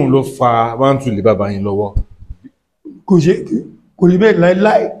ṣóun ló fa wáńtúlẹ̀ bàbá yín lọ́wọ́. Kò rí bẹ́ẹ̀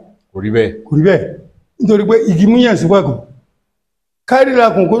láíláí. Kò rí bẹ́ẹ̀. Kò rí bẹ́ẹ̀ nítorí pé igi múyàn sí pàkó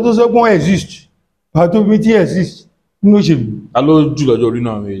Adélakùn kó tó sọ́gbọ́n exist pàtó bí tí exist nínú òṣèlú. Ta ló jù lọ́jọ́ orí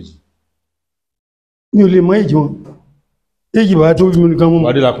náà méjì? Mi ò lè mọ èjì wọn èjì bàbá tó bí mi nìkan mọ́.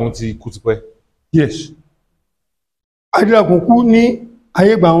 Adélakùn ti kú tipẹ́. Yes. Adélakùn kú ní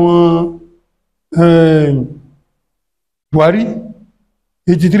ayégbà wọn Buhari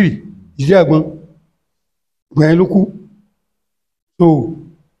 83 ìdí àgbọn gbẹ̀yìn ló kú so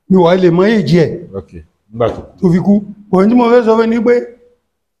mi wà lè mọ èjì ẹ̀ tó fi kú. Bọ̀n tí mo fẹ́ sọ fẹ́ ní pé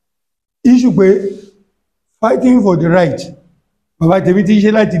issue pé fighting for the right bàbá tèmi ti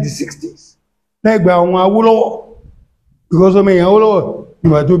ṣe láti the 60s lẹ́gbẹ̀ẹ́ àwọn Awólọ́wọ̀ because ọmọ èèyàn Awólọ́wọ̀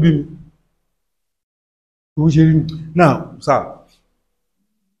ìwà tó bí mi tó ṣe rí. Now sir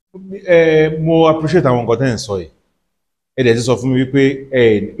mo appreciate àwọn nǹkan tẹ́ ń sọ yìí ẹ dẹ̀ ti sọ fún mi wípé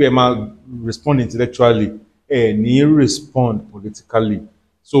ẹ máa respond intellectually ẹ ní respond politically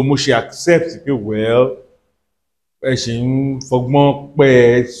so mo ṣe accept pé well ẹ ṣì ń fọgbọ́n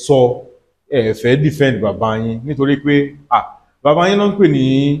pẹ́ sọ ẹ fẹ́ defend bàbá yín nítorí pé bàbá yín ló ń pè ní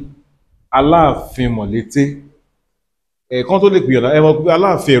Aláàfin Mọ̀lété kan tó lè pèèyàn ẹ mọ̀ pé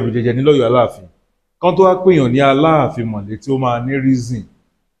Aláàfin ẹ̀rù jẹjẹ ní lọ́yọ̀ Aláàfin kan tó wá pèèyàn ní Aláàfin Mọ̀lété ó máa ní reason.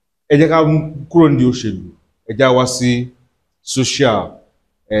 Ẹ jẹ́ ká kúrò ní òṣèlú ẹ já wá sí social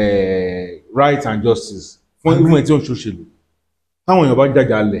right and justice fún ìgbìmọ̀ tí ó ń ṣòṣèlú táwọn èèyàn bá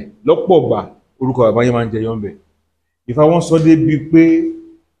jàjà lẹ̀ lọ́pọ̀ ọgbà orúkọ bàbá yín máa ń jẹ yọ́ǹbẹ̀. Ìfà wọn sọ débi pé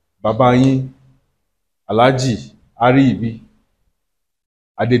bàbá yín Alhaji Ariyibi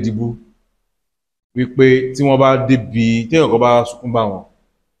Adedibu wípé tí wọ́n bá débi tí èèyàn kan bá sunkún bá wọn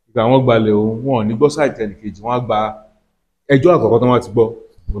ìgbà wọn gbalẹ̀ òun wọn ò ní gbọ́ sáìtì ẹnìkejì wọn á gba ẹjọ́ àkọ́kọ́ tó wọ́n ti gbọ́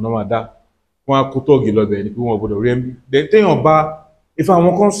òun náà máa dá wọn á kó tọ́ọ̀gì lọ́bẹ̀ ní pé wọn ò gbọ́dọ̀ rí ẹ̀mí téèyàn bá Ifá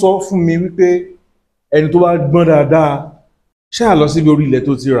àwọn kan sọ fún mi wípé ẹni tó bá gbọ́n dáadáa ṣáà lọ síbi orí ilẹ̀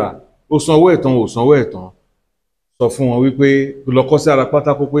tó ti rà ó sanwó ẹ̀tàn ò sanwó ẹ̀tàn sọ fún wọn wípé lọ kọ sí ara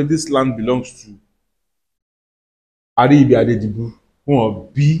pátákó pé this land belongs to Ariyibi Adedibu fún wọn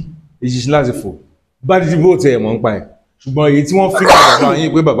bí èyí láti fò bá Adedibu ò tẹ ẹ̀ mọ́ ń pa ẹ̀ ṣùgbọ́n èyí tí wọ́n fi kọ́ bàbá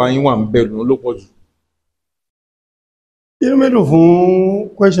yín pé bàbá yín wà ń bẹ̀ lóun ló pọ̀ jù. Inú mélòó fún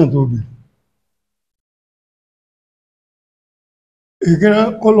question tó bì ìkíná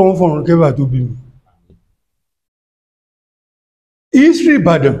kọ́lọ̀ ń fọ̀rùn kẹ́bà tó bí mi. History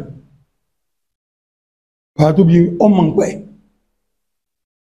Ìbàdàn bàbá tó bí ọmọ ń pẹ́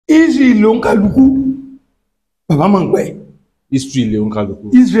history ló ń kálukú bàbá mọ̀ ń pẹ́ history ló ń kálukú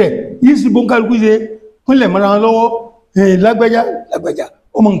history bó ń kálukú ṣe wọ́n lè mọ́ra wọn lọ́wọ́ lágbájá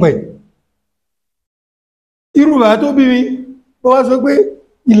ọmọ ń pẹ́ irú bàbá tó bí mi bọ́ wá sọ pé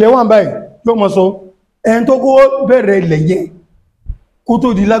ilẹ̀ wà báyìí yóò mọ̀ sọ ẹni tó kó bẹ̀rẹ̀ ilẹ̀ yẹn kó tó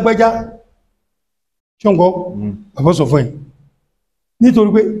di lágbájá ṣọ́nkọ́ bàbá sọ fún ẹ̀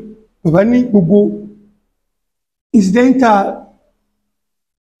nítorí pé bàbá ní gbogbo incidental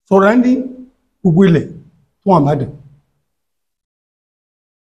surrounding gbogbo ilẹ̀ tó wà bá dẹ̀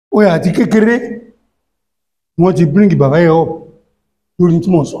ó yà àti kékeré wọ́n ti bring bàbá yẹ up lórí tí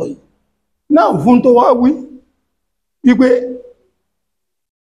mo sọ yìí náà fún tó wá wí wípé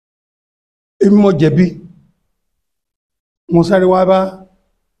èmi mo jẹ̀bi mo sáré wá bá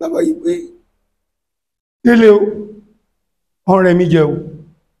bàbá yìí pé délé o ọ̀rẹ́ mi jẹ́ o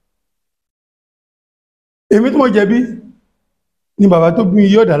èmi tí mo jẹ̀bi ni bàbá tó bí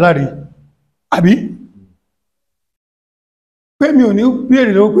yóò dà láre àbí pé mi ò ní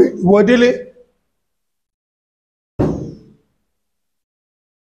béèrè lọ́wọ́ pé ìwọ délé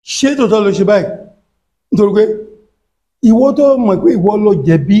ṣé tòótọ́ ló ṣe báyìí nítorí pé ìwọ tó mọ̀ pé ìwọ ló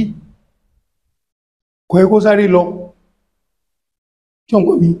jẹ̀bi kò yẹ kó sáré lọ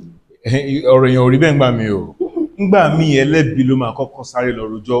ṣọ́nkọ́ mi. ọ̀rọ̀ èèyàn ò rí bẹ́ẹ̀ ń gbà mí o ńgbà mí ẹlẹ́bi ló máa kọ́kọ́ sáré lọ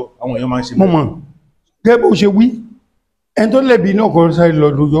rojọ́ àwọn èèyàn máa ń ṣe bẹ́ẹ̀. mọ̀mọ́ gẹ́gẹ́ bó ṣe wí ẹni tó lẹ́bi náà kọ́ sáré lọ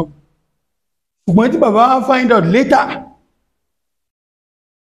rojọ́ ṣùgbọ́n tí bàbá find out later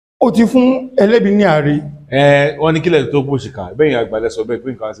ó ti fún ẹlẹ́bi ní ààrẹ. wọ́n ní kílẹ̀ tó pò ṣìkà bẹ́yìn àgbàlẹ̀ sọ bẹ́ẹ̀ pé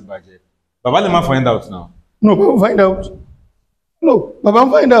nǹkan ti bàjẹ́ bàbá lè má find out now No, Baba find out. No, Baba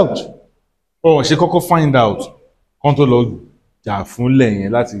find out. Ọ̀ ṣe kọ́kọ́ find out kan tó lọ jà fúnlẹ̀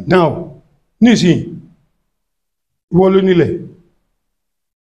yẹn láti. Now, nísìn, ìwọ ló nílẹ̀.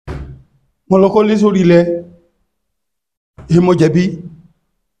 Mo lọ kọ́lé sórí ilẹ̀. Èmo jẹ̀bi.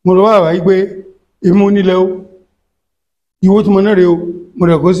 Mo lọ wá àwáyé pé èmo nílẹ̀ o. Ìwọ tí mo náà rè o. Mo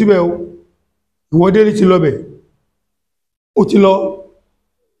rẹ̀ kó síbẹ̀ o. Ìwọ délé ti lọ bẹ̀. Ó ti lọ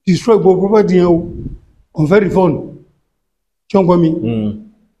destroy gbogbo property yẹn o. On very fun. Ṣé o ń gbọ́ mi?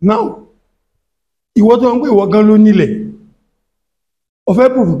 Now, ìwọ tó ń pè ìwọ gan ló nílẹ̀. Ó fẹ́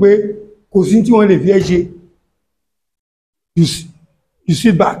proof pé kò sí tí wọ́n lè fi ẹ́ ṣe. You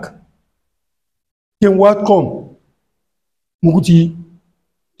sit back. Then what come? Mo kú ti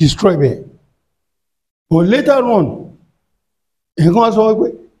destroy bẹ̀. But later on, ẹ̀kan sọ pé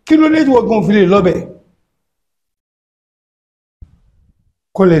kí ló dé tí wọ́n gan fi lè lọ́bẹ̀?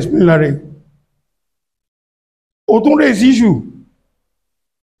 Kọ́lẹ̀ explain lára ẹ̀. O tún raise issue.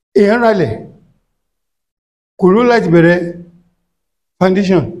 Èèyàn ralẹ̀. Kò ló láti bẹ̀rẹ̀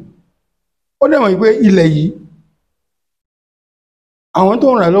foundation. Ó dẹ̀ mọ̀ pé ilẹ̀ yìí, àwọn tó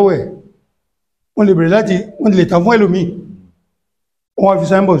ń rà lọ́wọ́ ẹ̀, wọ́n lè bẹ̀rẹ̀ láti, wọ́n lè tà fún ẹlòmíì. Wọ́n wá fi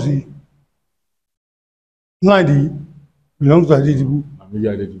signboard sí. Land yìí belongs to Adedibu. Lamidi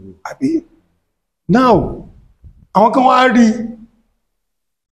Adedibu. Àbí? Now, àwọn kan wá rí,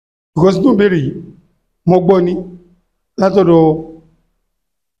 because tó ń bèèrè yìí, mo gbọ́ ní látọ̀dọ̀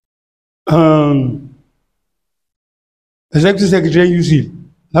Executive Secretary UC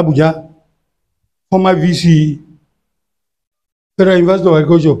l'Abuja, former VC Federal University of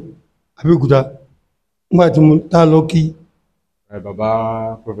Agriculture, Abeokuta, nígbà tí mo tá lọ kí.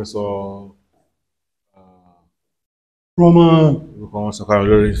 Bàbá Professor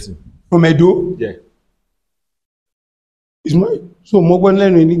From Edo. Yeah. So mo gbọ́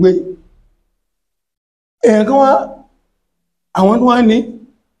lẹ́nu ní pé ẹ̀ẹ̀kan wá àwọn tó wá ní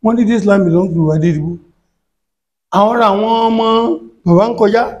wọ́n ní this land belongs to Adedibu. Àwọn ra àwọn ọmọ bàbá ń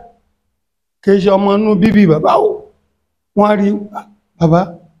kọjá kìí ṣe ọmọ inú bíbí bàbá o. Wọ́n rí bàbá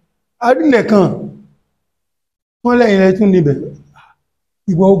arílẹ̀ kan wọ́n lẹ́yìn rẹ̀ tún níbẹ̀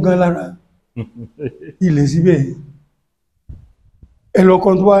ìgbà ó gan lára ilẹ̀ síbẹ̀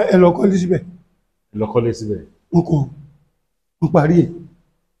ẹlọ́kan tó wá ẹlọ́kọ́lé síbẹ̀. Ẹlọ́kọ́lé síbẹ̀. Wọ́n kọ́ wọ́n parí ẹ̀.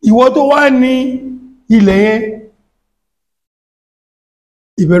 Ìwọ tó wá ní ilẹ̀ yẹn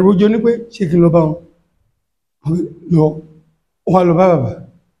ìbẹ̀rù ojú ní pé ṣe kí n lọ bá wọn lọ wọ́n lọ bá bàbá.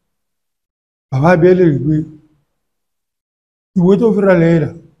 Bàbá bí ẹ lè rí pé ìwé tó fi ra lẹ́yìn rà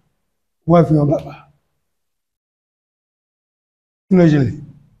wọ́n fi hàn bàbá. Nínú ìṣẹ̀lẹ̀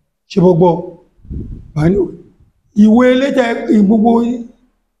ṣe gbogbo ìwé létẹ̀ gbogbo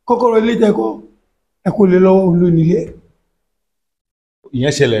kọ́kọ́rọ́ létẹ̀ ẹ̀kọ́ ẹ̀kọ́ lè lọ́wọ́ olónílé.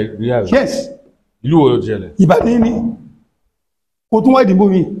 Ìyẹn ṣẹlẹ̀ rí àrẹ? Yes. Ìlú wo ló ṣẹlẹ̀? Ìbàdàn ni kò tún wá ìdìbò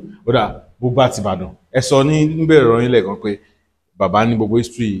mi. Ó dà bó bá ti Ìbàdàn. Ẹ sọ ní níbẹ̀rẹ̀ ọ̀rọ̀ yín lẹ́ẹ̀kan pé bàbá ní gbogbo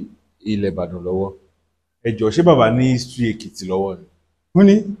history ilẹ̀ Ìbàdàn lọ́wọ́. Ẹ jọ̀ọ́ ṣé bàbá ní history Èkìtì lọ́wọ́ ni? Wọ́n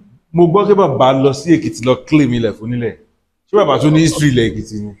ní. Mo gbọ́ pé bàbá lọ sí Èkìtì lọ claim ilẹ̀ fún nílẹ̀. Ṣé bàbá tún ní history ilẹ̀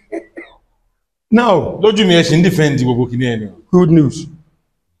Èkìtì ni? Now. Lójú mi ẹ ṣì ń defend gbogbo kìíní ẹni. Good news.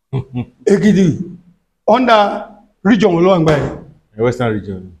 Èkìtì under region ló wà ń gbà yẹn. Western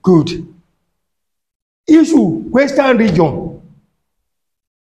region. Good. Issue Western region.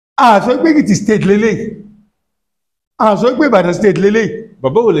 Àṣọ pé Èkìtì state lélẹ̀. Àṣọ pé Ìbàdàn state lélẹ̀.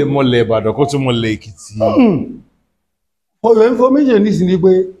 Bàbá ò lè mọ̀lẹ̀ Ìbàdàn kó tún mọ̀lẹ̀ Èkìtì. For your information nísìn ni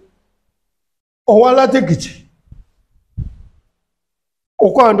pé ọwọ́ alátèkìtì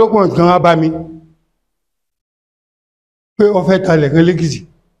ọkọ àwọn document kan wá bá mi pé ó fẹ́ talẹ̀ kan lẹ́kìtì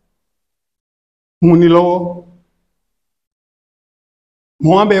mo ní lọ́wọ́ mo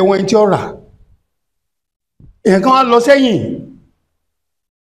wá bẹ̀ wọ́n tí ó rà ẹ̀ẹ̀kan wá lọ sẹ́yìn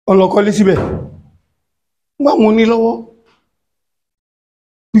ọlọ́kọ́lé síbẹ̀ nígbà mo ní lọ́wọ́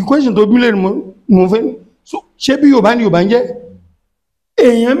the question tó bílẹ̀ mo fẹ́ ṣé bí Yorùbá ní Yorùbá ń jẹ́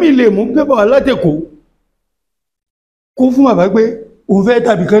èèyàn mi lè mú pépà alátẹ̀kọ́ kó fún bàbá pé òun fẹ́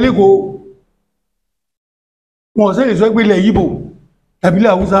tàbí kan lẹ́kọ̀ọ́ wọn ọ̀sẹ́ lè sọ pé ilẹ̀ Yíbò tàbí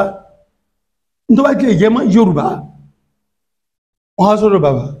ilẹ̀ Haúsá tó bá kílẹ̀ jẹ́ mọ́ Yorùbá wọ́n á sọ́dọ̀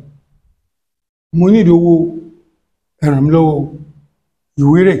bàbá mo ní ìdówó ẹ̀ràn mi lọ́wọ́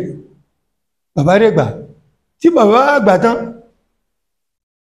ìwé rẹ̀ bàbá rẹ̀ gbà tí bàbá gbà tán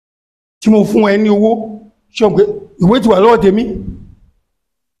tí mo fún ẹ ní owó ṣọ́pẹ́ ìwé ti wà lọ́wọ́ tèmi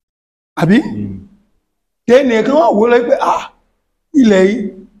àbí tẹ́ẹ̀nì ẹ̀kan wà wó lẹ́gbẹ́ ilẹ̀ yìí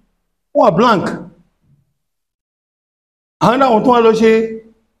wọ́n blank àwọn àwọn tó wá lọ ṣe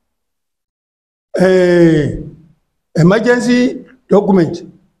emergency document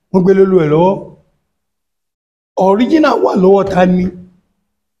wọ́n gbé lólú ẹ̀ lọ́wọ́ original wà lọ́wọ́ ta ni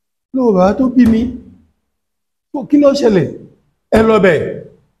lọ́wọ́ bàbá tó bí mi tó kí ló ṣẹlẹ̀ ẹ lọ bẹ̀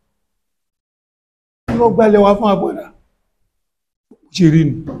lọ gbalẹ̀ wá fún agbọ́dà ṣe rí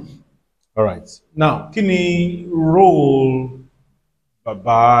ni. All right. Now, kí ni role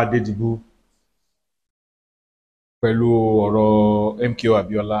Baba Adedibu pẹ̀lú ọ̀rọ̀ MKO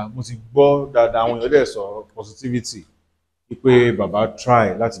Abiola? Mo ti gbọ́ dáadáa àwọn èèyàn dẹ̀ sọ positivity wípé bàbá try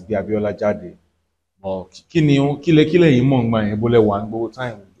láti gbé Abiola jáde. Kílẹ̀ yìí mọ̀ ń gbà yẹn bólẹ̀ wà ń gbówó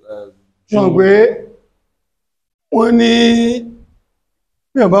time. Wọ́n gbé wọ́n ní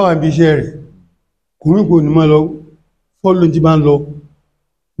bí ọba wà bí iṣẹ́ rẹ̀ kò ní kò ní máa lọ fọ́lù tí bá ń lọ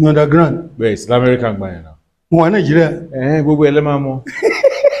ní underground. Bẹ́ẹ̀ sí America gbà yẹn náà. Wọ́n wà Nàìjíríà. Gbogbo ẹlẹ́ máa mọ̀.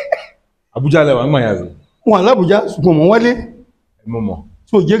 Abuja lẹ́wà ń gbà yàrá. Wọ́n alábùjá ṣùgbọ́n mọ̀ wálé. Mo mọ̀.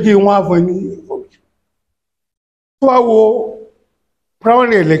 So jẹ́ kí wọ́n á fọ ní information. Tó wá wo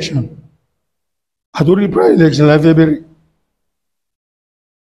primary election àtòrí primary election la fẹ́ bẹ̀rẹ̀.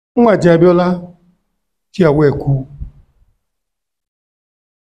 Wọ́n àti Abiola tí àwọ̀ ẹ̀kú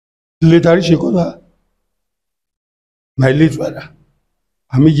létarí ṣe kọ́lá my late father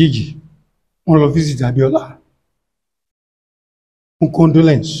àméjèèjì wọ́n lọ visit Abiola fún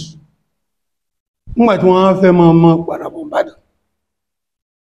condolence. Nígbà tí wọ́n fẹ́ máa mọ́ padà bọ̀ Ìbàdàn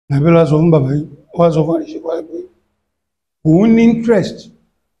Abiola sọ fún bàbá yìí wọ́n sọ fún àríṣẹ́kọ́ pé òun ní interest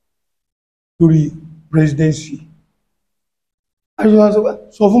lórí presidency. Abiola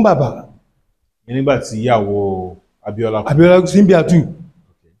sọ fún bàbá nígbà tí ìyàwó Abiola Simbi Atu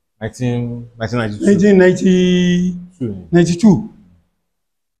 1992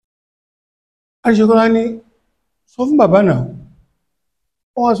 àríṣẹ́kọ́lá ní sọ fún bàbá náà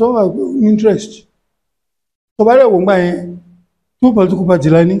wọ́n sọ fún bàbá pé òun interest tó bá rẹ̀ wọ́n gbà yẹn two political party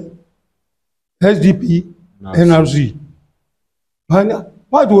lání SDP NRC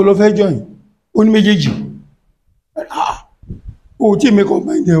pàtó wo lọ fẹ́ join ó ní méjèèjì ó tí make up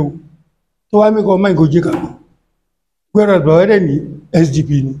mind ẹ̀ o tó wá make up mind kò jẹ́ kàbí gbẹ́rẹ̀ àgbàwẹ́ rẹ̀ ní SDP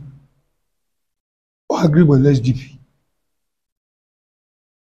ni ó agree with SDP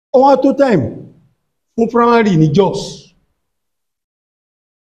ó wá tó time fún primary ní Jos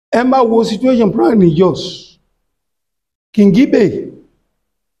ẹ máa wo situation primary ní Jos Kingibe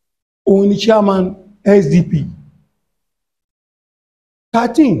òun ni chairman SDP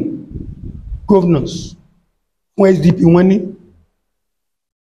 13 governors fún SDP wọ́n ní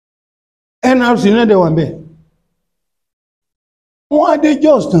NRC náà dẹ̀ wà bẹ́ẹ̀ wọ́n á dé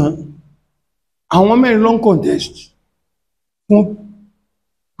Jos tán àwọn mẹ́rin long contest fún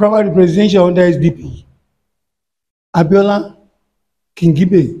primary presidential under SDP Abiola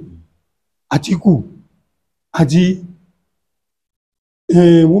Kingibe Atiku àti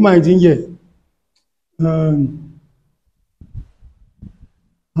woman ti ń jẹ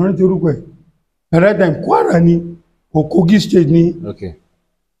àwọn tí orúkọ ẹ̀ at that time Kwara ni Kogi state ni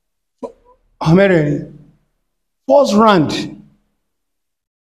àmẹ́rẹ̀rin first round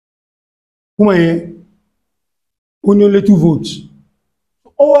woman yẹn ó ní only 2 votes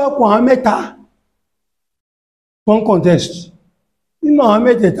ó wá kó àwọn mẹ́ta one contest nínú àwọn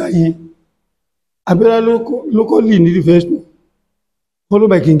mẹ́tẹ̀ẹ̀ta yẹn Abiola locally ní the first one followed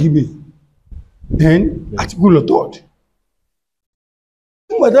by Kingibe then Atiku lọ third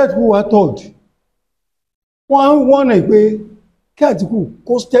nígbà tí Atiku wá third wọ́n náà pé kí Atiku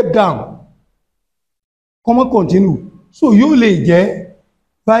kó step down kó má continue so yóò lè jẹ́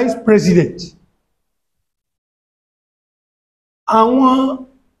vice president. Àwọn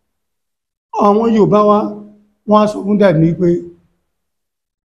Yorùbá wa wọ́n á sọ fún dàbí pé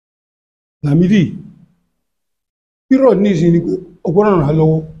Lamidi pírọ̀ ní ìsìn ni pé ọgbọ́n ràn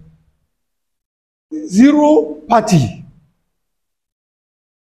lọ́wọ́ 0 party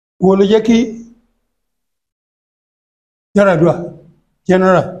wọ́n ló jẹ́ kí Yar'Adua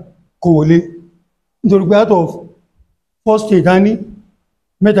general kò wọlé nítorí pé out of 4 state a ní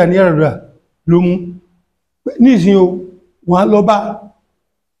mẹ́ta ní Yar'Adua ló mú ní ìsìn o wọ́n lọ bá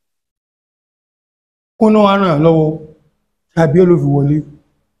kúnnà wà ràn lọ́wọ́ tàbí olófi wọlé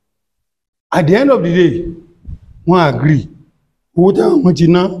at the end of the day wọ́n agree owó táwọn wọ́n ti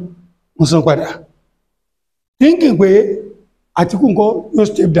ná wọ́n san padà thinking pé Àtíkù ńkọ́ yóò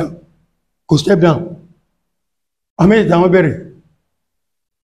step down kò step down àmẹ́ta wọ́n bẹ̀rẹ̀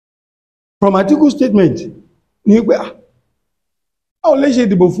from Àtíkù statement ní pé àwọn lè ṣe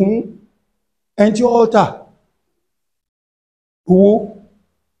ìdìbò fún ẹni tí ó tà owó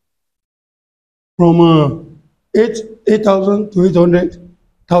from 8,000 to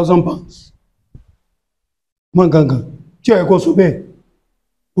 800,000 pounds mọ́ gangan tí ó ẹ̀kọ́ sọ bẹ́ẹ̀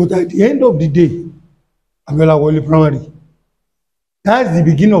but at the end of the day Abiola wọlé primary that's the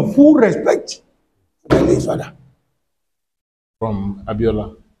beginning of full respect for my late father From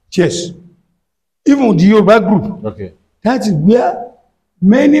Abiola. Yes. Even the Yoruba group. Okay. That is where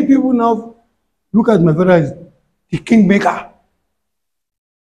many people now look at my father as the kingmaker.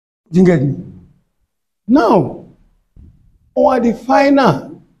 You get me? Now, on the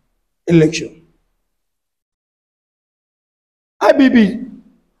final election, IBB,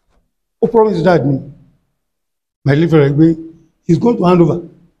 who promised that me, my little Egbe, is going to hand over to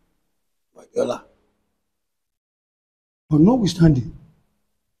Abiola. But notwithstanding,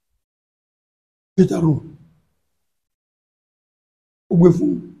 later on, Ogbe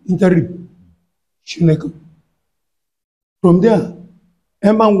fún interim Shineka. From there,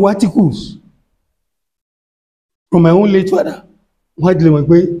 Emma articles from my own late father, Alhaji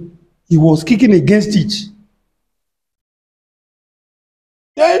Lamidi, he was kicking against it.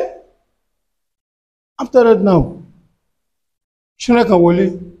 Then, after that now, Shineka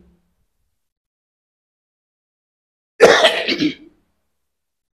wọlé.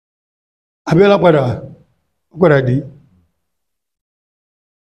 Abiola padà dé.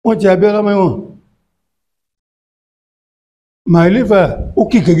 Wọ́n ti Abiola mẹ́wọ̀n. My liver ó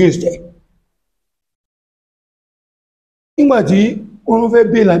kick against it. Nígbà tí wọ́n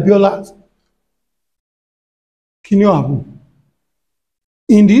fẹ́ bail Abiola, kí ni ó happen?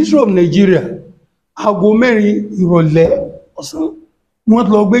 In the history of Nigeria, aago 4 ìrọ̀lẹ́ ọ̀sán, wọ́n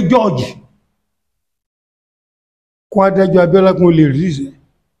lọ gbé George. Kó adájọ́ Abiola kún lè release.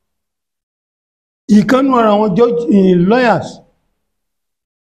 Ìkànnù ara àwọn judge lawyers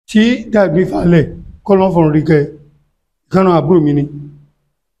tí dàgbé falẹ̀ kọ́lọ́ fún oríkẹ́ ìkànnù àbúrò mi ni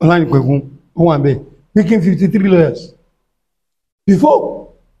Ọlánìpẹ̀kun ó wà bẹ́ẹ̀ making 53 lawyers.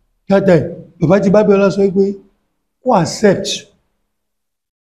 Before that time, bàbá ti bá Abiola sọ pé kó accept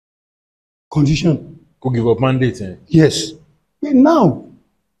condition. Kó give up mandate. Eh? Yes. But now,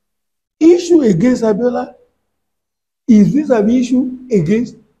 issue against Abiola is vis-a-vis issue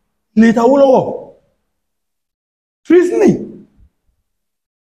against late Awolowo. Treasoning.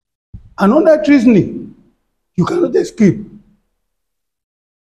 And under treasoning, you cannot escape.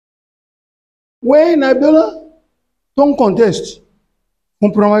 When Abiola don't contest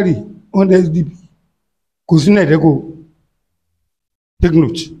on primary on the SDP, Kusine Deko, take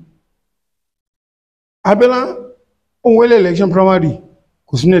note. Abiola on well election primary,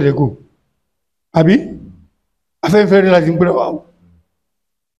 Kusine Deko. Abi, I feel very like in Bravo.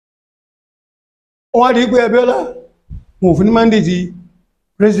 What did Abiola? Mo fún ní mandate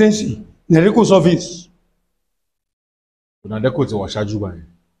presidency Nedeko office. Nadeko ti wà ṣáájú gbà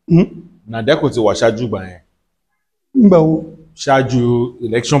yẹn. Nadeko ti wà ṣáájú gbà yẹn. Nígbà wo? Ṣáájú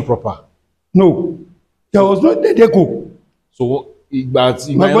election proper. No, there was no Nedeko. So ìgbà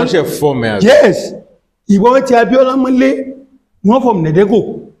yẹn ṣe form ẹ. Yes, ìwọ ti Abiola mọ́lé wọ́n form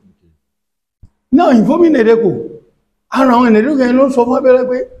Nedeko. Now informing Nedeko, ara àwọn Nedeko yẹn ló sọ fún Abiola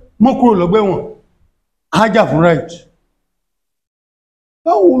pé mọ́ kúrò lọ́gbẹ́ wọn. Ájà fún right.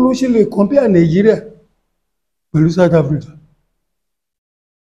 Báwo ló ṣe lè compare Nigeria pẹ̀lú South Africa?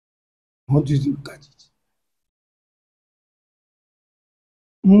 What do you look at it?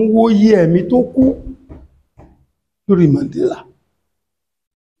 Mo wo iye ẹ̀mí tó kú lórí Mandela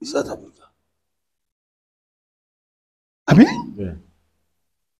ní South Africa. Àbí? Yeah.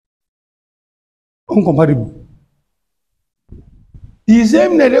 Uncompatible. The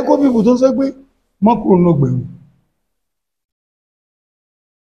same Nedeko people tó sọ pé mọ́kúrò náà gbẹ̀rún.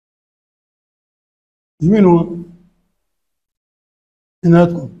 Ìmínú wọn, in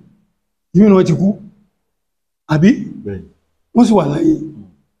outcome, ìmínú wọn ti kú, àbí? Wọ́n sì wà láyé.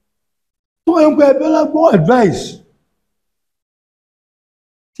 Tó wọ́n ń pẹ́ Abiola gbọ́ advice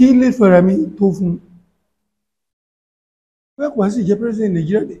tí ilé fẹ́ra mi tó fún. Wọ́n kò sí jẹ́ president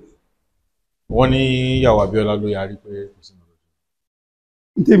Nigeria dẹ̀. Wọ́n ní ìyàwó Abiola ló yarí pé kò sí mọ̀lọ́dún.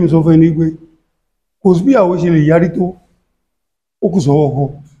 Ní tèmi sọ fún ẹni pé kò sí bí àwọn ṣe lè yarí tó ó kù sọ́wọ́ ọkọ.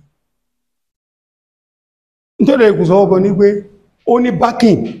 Nítorí ẹ̀kù sọ́wọ́ ọkọ ní pé ó ní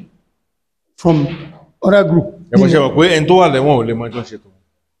backing from other group. Ẹ̀mọ̀ ṣe mọ̀ pé ẹni tó wà lẹ́wọ̀n ò lè mọ ẹjọ́ ṣe tó.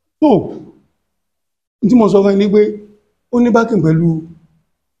 So, tí mo sọ fún ẹni pé ó ní backing pẹ̀lú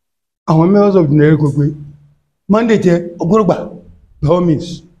àwọn members of the Nedeko pé mandate ọgbọ́rọ̀gbà by all means.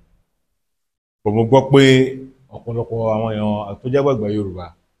 Mo gbọ́ pé ọ̀pọ̀lọpọ̀ àwọn èèyàn tó jẹ́ gbàgbà Yorùbá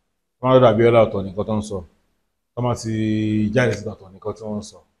wọ́n lọ́dọ̀ Abiola ọ̀tọ̀ nìkan tó ń sọ tó máa ti jáde síta ọ̀tọ̀ nìkan tí wọ́n ń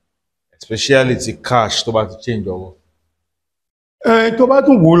sọ especially ti cash tó bá ti change ọwọ́. Tó bá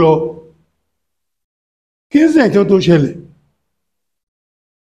tún wò lọ kí n sìn ẹ̀kẹ́ tó ṣẹlẹ̀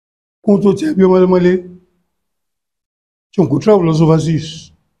kó tó tẹ́ bí ọmọlẹ́mọlé tí òun kò travel lọ overseas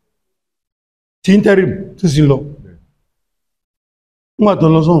tí interim tó sì lọ ń wà tó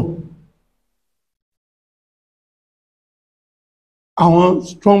lọ sọ́hùn àwọn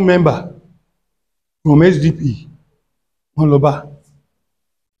strong member from SDP wọ́n lọ bá,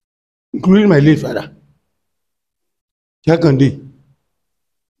 including my late father Jakande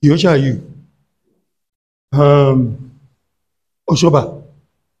Yoshayu Oshoba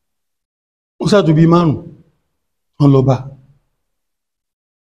wọ́n sàtòbí márùn wọ́n lọ bá.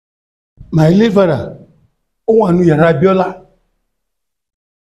 My late father ó wà ní yàrá Abíọ́lá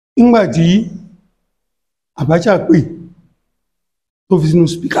nígbàtí Abacha pè tó fi sínú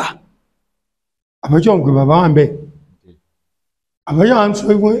speaker. Abacha ń pè bàbá wà ń bẹ̀. Abacha wà ń sọ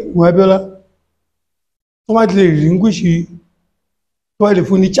ìwọ̀n Abíọ́lá tó bá ti lè relinquish tó bá lè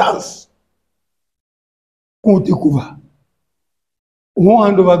fún ní chance kó take over, wọ́n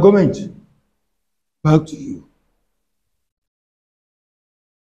hand over government back to you.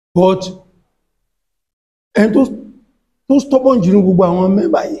 But ẹni tó stubborn jù ní gbogbo àwọn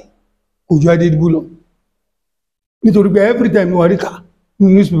mẹ́bàá yìí kò ju Adedibu lọ, nítorí pé every time ní wọ́n rí ká ní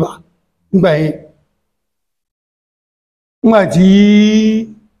newspaper nígbà yẹn, nígbà tí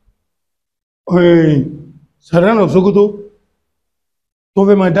Sàránà Sókótó tó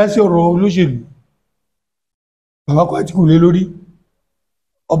fẹ́ máa dá sí ọ̀rọ̀ olóṣèlú, bàbá kọ́ àti kò lé lórí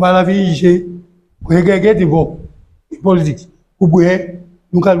ọba aláfi yìí ṣe kò yẹ kẹ́ get involved in politics, gbogbo ẹ̀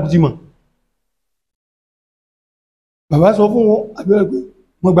ló kálukú ti mọ̀. Bàbá sọ fún wọn Abíọ́lá pé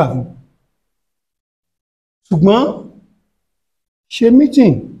wọ́n gbà fún, ṣùgbọ́n ṣe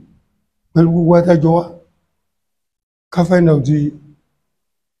meeting pẹ̀lú gbogbo àtàjọ wa ká find out the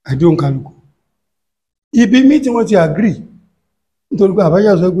àdéhùn kálukú. Ibi meeting wọ́n ti agree nítorí pé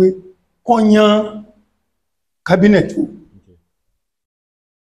Abacha sọ pé kọ́ yan cabinet fún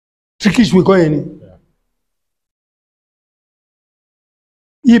trickish way kọ́ yẹn ni.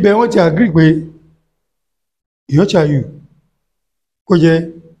 Ibẹ̀ wọ́n ti agree pé Yoshayu kó jẹ́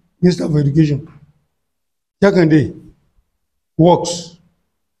Minister of Education, Jakande Works,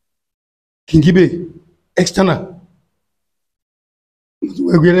 Kingibe External.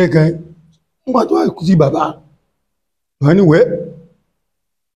 Ẹgbẹ́ lẹ́ẹ̀kan nígbà tó àìkú sí bàbá wọ́n ní wẹ́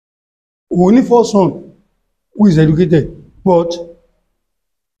òun ní first son who is educated but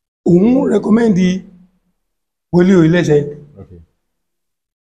òun recommend Wọlé Oyèlẹ́sẹ̀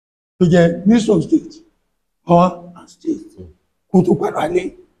tó jẹ́ Minister of State Power and State kó tó padà lé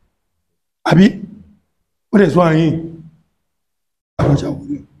àbí ó dẹ̀ sọ àyìn Abacha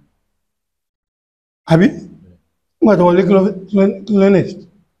wọlé àbí nígbà tó wọlé cleanest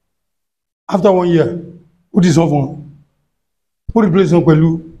after 1 year ó ti sọ fún wọn ó replace wọn pẹ̀lú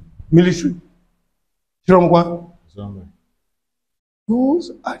military ṣírọmọpá.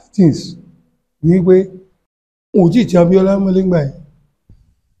 Those are things ní pé òjì tí Abíọ́lá mọ́lé gbà ẹ̀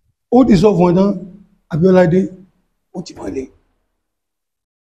ó ti sọ fún ọdán Abíọ́lá dé ó ti mọ́lé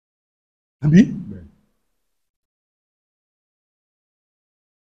àbí.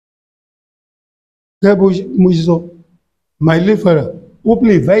 Gẹ́gẹ́ mo ṣe sọ my late father ó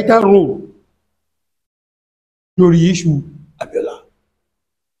play a vital role lórí issue Abíọ́lá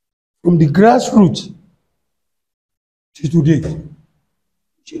from the grassroots to today.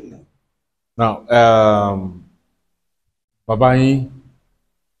 Now, bàbá yín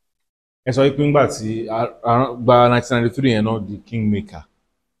ẹ sọ pé ńgbà tí gba 1993 yẹn náà di kingmaker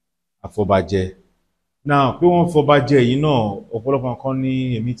àfọbàjẹ. Now pé wọ́n fọbàjẹ yìí náà ọ̀pọ̀lọpọ̀ nǹkan ní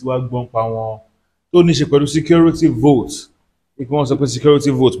èmi tí wàá gbọ́n pa wọn tó ní ṣe pẹ̀lú security vote, pé wọ́n sọ pé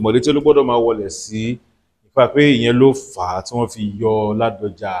security vote mọ̀lẹ́tí ló gbọ́dọ̀ máa wọlé sí nípa pé ìyẹn ló fà á tí wọ́n fi yọ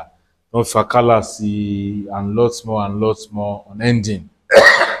Ládọjà, wọ́n fa kálà sí and lots more unending.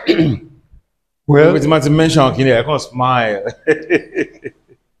 Well, tí máa ti mention kí ni ẹ̀ kàn smile.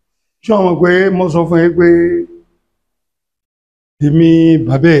 ṣé àwọn pé mo sọ fún ẹ pé èmi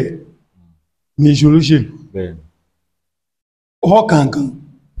bàbá ẹ̀ mi ìṣolóṣèlú ọ̀kankan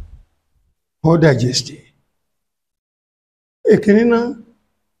ó digest èkìní náà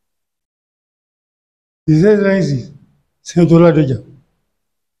His Excellency Senator Ládọjà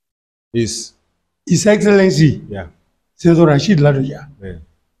His Excellency Senator Rasheed Ládọjà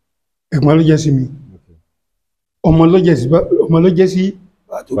ẹ̀gbọ́n ló jẹ́ sí mi ọmọ ló jẹ́ sí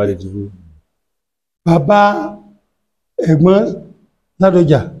bàbá ẹ̀gbọ́n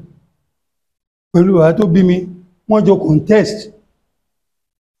Ládọjà pẹ̀lú bàbá tó bí mi wọ́n jọ contest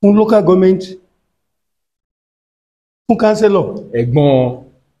fún local government fún councillor. Ẹ̀gbọ́n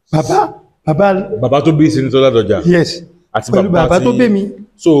bàbá tó bí Senator Ládọjà. Yes, pẹ̀lú bàbá tó bí mi.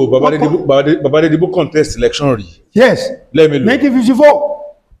 So bàbá Adedibu contest election rí. Yes, 1954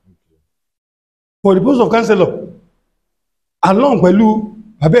 for the post of councillor along pẹ̀lú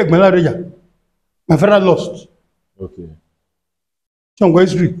bàbá ẹ̀gbọ́n Ládọjà. My father lost. Okay. Ṣọ̀ǹgọ̀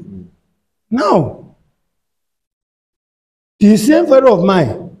history. Now The same fellow of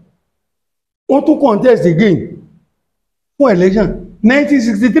mine want to contest again for election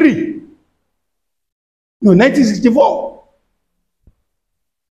 1963. No, 1964.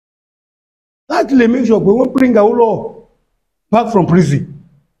 That will make sure we won't bring our law back from prison.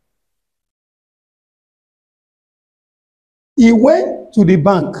 He went to the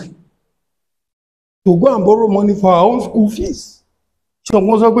bank to go and borrow money for our own school fees.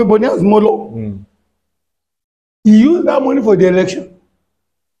 He used that money for the election.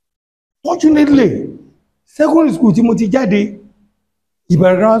 Fortunately, secondary school Timothy Jade,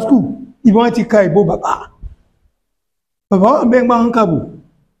 Ibadan grammar school, Ibadan ti ka ibo baba. Baba wa bẹ́ẹ̀ máa ń kàbò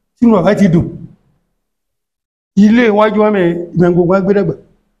sínú bàbá ti dùn. Ilé iwájú wa mẹ́ ìgbà gbogbo agbẹ́dẹ́gbà.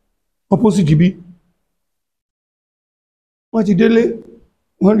 Opposite bí. Wọ́n ti délé,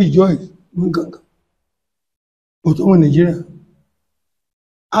 wọ́n rejoice, wọ́n gangan. Ọ̀tọ́ wọn Nàìjíríà.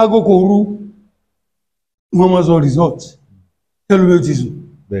 Aago kò rú, wọ́n mọ́ sọ result. Tẹ́lú bí ó ti sùn.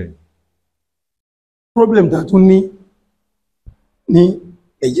 Problem that tún ní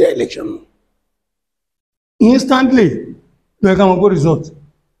Nigeria election. Instantly, we can go result.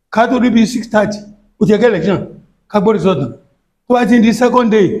 Ká tó rí bí 6:30, ó ti ẹgẹ́ election, ká gbọ́ result náà. Tó bá ti di second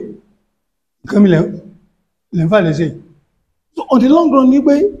day, nǹkan mi lẹ́nfà lẹ́sẹ̀. So on the long run ní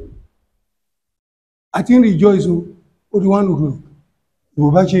pé, I think rejoice o di one o'clock.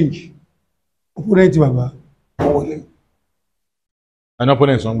 Yorùbá change. Opponent bàbá, wọlé. An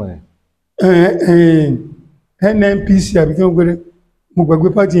opponent sọ́ngbà yẹn. NNPC àbí kí wọ́n gbé mo gbàgbé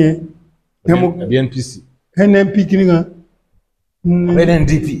party yẹn. Àbí NPC. NNP kìíní kan.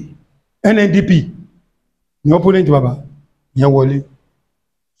 NNDP ní opponent bàbá yẹn wọlé.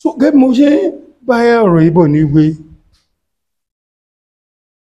 So gẹ́gẹ́ mo ṣe báyẹ̀ ọ̀rọ̀ yìí bọ̀ ní pé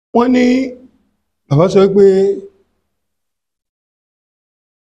wọ́n ní bàbá sọ pé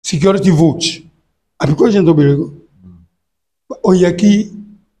security vote àbí question tó bèrè ó yẹ kí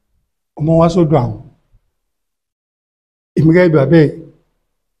ọmọ wa sọ́dọ̀ àwọn ìmìgá ìgbà bẹ́ẹ̀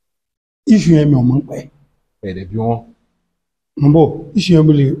issue yẹn mi ọmọ ń pẹ́ ẹ̀rẹ̀ bí wọ́n mọ́ bọ̀ issue yẹn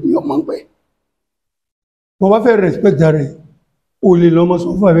mi ọmọ ń pẹ́ wọ́n bá fẹ́ respect rẹ̀ o lè lọ́mọ sọ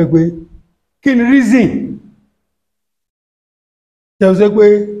fún àfẹ́ pé kí ni reason tẹ́ sọ pé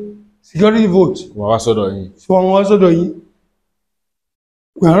security vote wọ́n wá sọ́dọ̀ yìí so àwọn wá sọ́dọ̀ yìí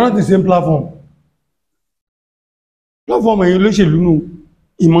we are not the same platform ẹ̀yin olóṣèlú nù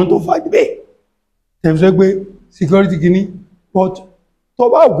ìmọ̀ tó fà bẹ́ẹ̀ tẹ́ sọ pé security kìíní but tó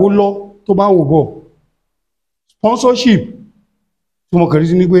bá wò lọ tó bá wò bọ̀ sponsorship tó mọ̀ kàrí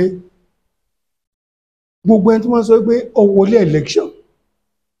sí ní pé gbogbo ẹni tó máa sọ pé ó wọlé election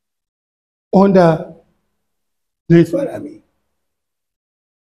under late father mi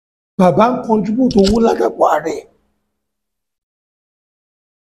bàbá ń contribute owó lákàpọ̀ ààrẹ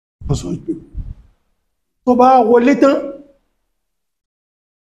tó bá wọlé tán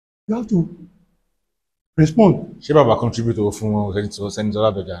you have to respond. ṣé bàbá contribute owó fún wọn Senator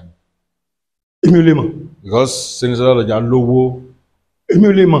Ládọjà ni. èmi ò lè mọ̀. because Senator Ládọjà lówó èmi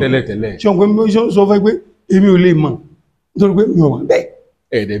ò lè mọ̀ tẹ́lẹ̀tẹ́lẹ̀. ṣé ọ̀gbẹ́ mi sọ fẹ́ pé èmi ò lè mọ̀ nítorí pé mi ò wà bẹ́ẹ̀.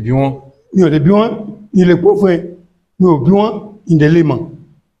 ẹ̀ẹ́dẹ̀ bí wọ́n. mi ò lè bí wọ́n ní ilé pọ̀ fún ẹ mi ò bí wọ́n ìdẹ̀ lè mọ̀.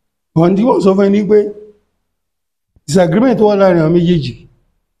 ọ̀hún tí wọ́n sọ fún ẹ ní pé disagreement wà láàrin àwọn méjèèjì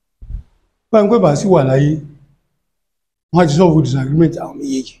báyìí pé bá sí wà láyé wọ́n á ti solve disagreement àwọn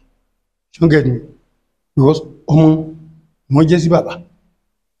méjèèjì ṣé get me because ọmọ wọn jẹ́ sí bàbá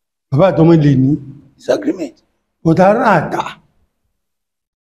àtọmọ lè ní disagreement but ara àtà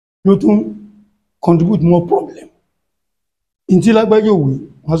ló tún contribute more problem ìtí lágbájọ́ òwe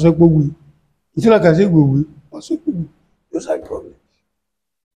wọ́n sọ pé òwe ìtí lákàṣẹ́ òwe wọ́n sọ pé òwe those are problems.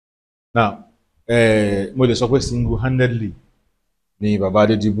 Now mo lè sọ pé single-handedly ni bàbá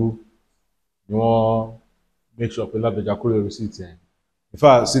Adedibu ni wọ́n make sure pé Ládọjà kúrò receipt yẹn. In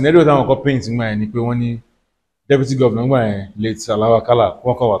fact scenario táwọn kan paint ń gbà yẹn ni pé wọ́n ní deputy governor gbà yẹn late Alawa Kala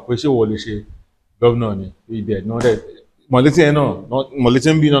wọ́n kàn wá pé ṣé wọ́n lè ṣe governor ni ibi ẹ̀ náà dẹ̀ mọ̀létí yẹn náà mọ̀létí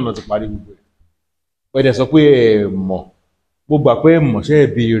ń bí náà ti parí gbogbo ẹ̀ wọ́n dẹ̀ sọ pé ẹ̀ mọ̀ gbogbo àpẹ́ ẹ̀ mọ̀ ṣe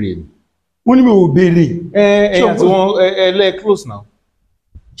ẹ̀ béèrè ni. wọ́n ní mi ò béèrè. ẹ̀yà tí wọ́n lẹ́ close now.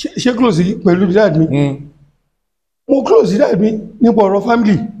 ṣé close yìí pẹ̀lú dad mi. mo close dad mi nípa ọ̀rọ̀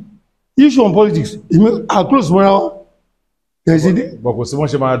family issue on politics èmi à close mọ́ra wa. bọ̀ kò sí wọ́n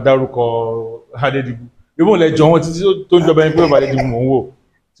ṣe máa dárúkọ Adedibu ìbọn lẹ́jọ́ wọn títí tó ń jọba ẹni pé bàbá Adedibu mò ń wò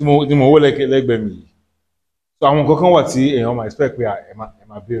tí mò ń wò lẹ́gbẹ̀ẹ́ mi yìí so àwọn nǹkan kan wà tí èèyàn máa expect pé ẹ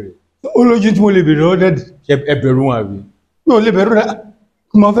máa béèrè. ó lójú tí mo lè béèrè ọ́ dẹ́dì. ẹ bẹ̀rù wọn àbí. mi ò lè bẹ̀rù rẹ̀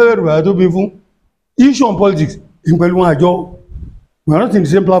mo fẹ́ bẹ̀rù bàbá tó bí fún issue on politics in pẹ̀lú wọn àjọ we are not in the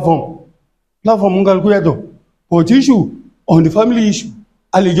same platform ń kálukú yàtọ̀ but issue on the family issue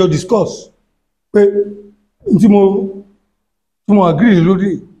a lè jọ discuss pé tí mo tí mo agree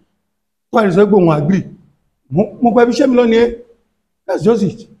lórí wọ́n àti sọ pé wọ́n agree mo gba ibi iṣẹ́ mi lọ́nìí ẹ́ that's just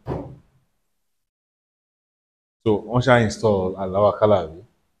it. So wọ́n ṣá install alawakala rí.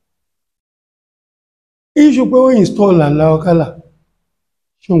 Issue pé wọ́n install alawakala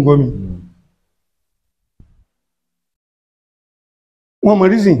ṣé ń gbọ́ mi. One more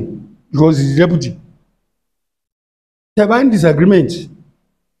reason, because he's deputy. There are disagreement.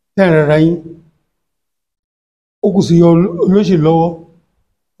 There are law.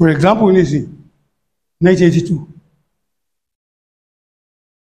 For example, in 1982,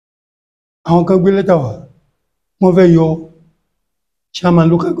 àwọn kan gbé lẹ́tà wá, wọ́n fẹ́ yọ chairman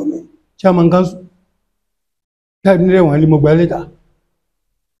local government, chairman council. Láti nílẹ̀ wọ́n lè mọ̀ gbà lẹ́tà.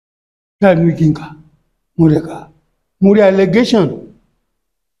 Láti ní kí n kà, mo rẹ̀ kà. Mo rí allegation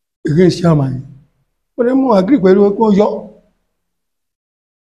against chairman. But then I agree pẹ̀lú ẹ̀kọ́ yọ.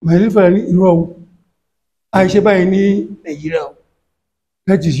 My little ní irọ́ o. Àìṣe báyìí ní Nàìjíríà o.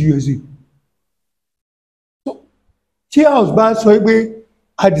 That is USA. So, tí house bá sọ pé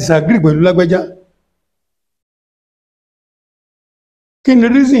I disagree pẹ̀lú lágbájá. Kí ni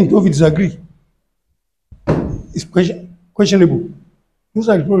reason tó fi disagree? It's questionable. Those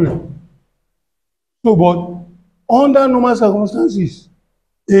are the problem. So, but under normal circumstances,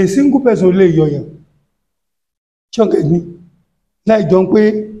 a single person lè yọ yẹn chunk ni láì jọ pé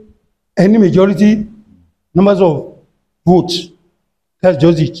any majority numbers of votes. That's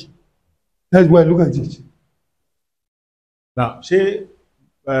just it. That's why I look at it. Now ṣé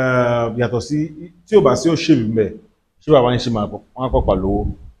yàtọ̀ sí tí ò bá sí òṣèlú ńbẹ̀ ṣé bàbá yín ṣe máa wọ́n pàpà lówó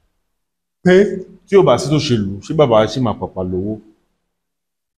Pé tí ò bá sí òṣèlú ṣé bàbá ṣe máa pàpà lówó.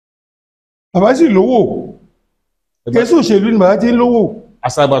 bàbá sì lówó kẹsì òṣèlú ni bàbá ti ń lówó.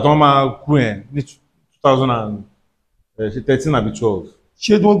 Àṣàgbà tí wọ́n máa kú yẹn ní 2013 àbí 12.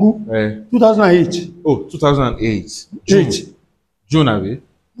 Ṣé tí wọ́n kú? 2008. Oh, 2008. June àbí?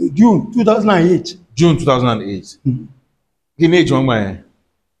 June 2008. June 2008. Kí ni èjì wọ́n gbà yẹn?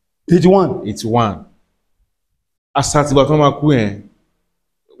 81. 81. Àṣàtìgbà tí wọ́n máa kú yẹn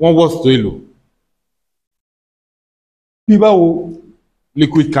wọ́n worth tó èlò. Bí báwo?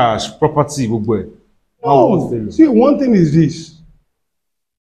 Liquid cash, property, gbogbo ẹ̀. No, see, one thing is this.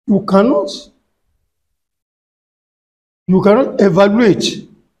 You cannot evaluate.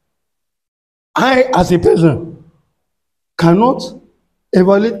 I, as a person, cannot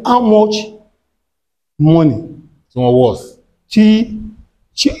evaluate how much money Tí wọ́n worth.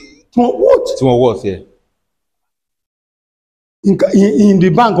 What? Tí wọ́n worth, yeah. In the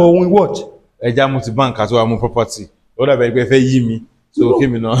bank or in what? Ẹja mú ti bank àti wàá mú property. Ó dàbí ẹgbẹ́ fẹ́ yí mi. So kí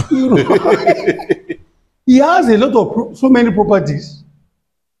mi náà. He has a lot of so many properties.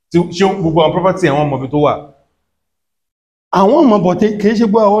 Ṣé gbogbo àwọn property àwọn ọmọ ibi tó wà? Àwọn ọmọ bọ̀tẹ́ kìí ṣe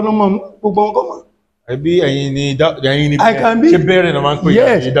gbọ́ àwọn ọmọ gbogbo ọkọ̀ mọ̀. Ẹbí ẹ̀yin ni ṣe bẹ́ẹ̀rẹ̀ náà máa ń pè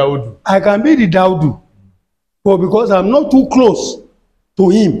ní Dáúdù. I can be the Dáúdù, but because I'm not too close to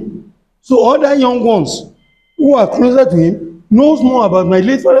him, so other young ones who are closer to him knows more about my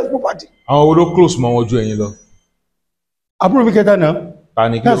late father's property. Àwọn wo ló close mọ́ wọn ju ẹ̀yin lọ? Àbúrò mi kẹta náà.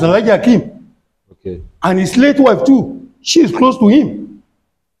 That's Alhaji Hakim. Okay. And his late wife too. She is close to him.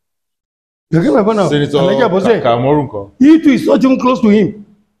 You get my point now? Senator Kamoru. He too is not even close to him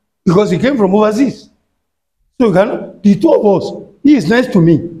because he came from overseas. So you cannot, the two of us, he is next to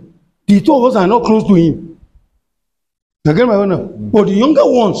me. The two of us are not close to him. You get my point now? But the younger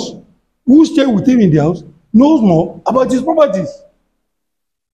ones who stay with him in the house knows more about his properties.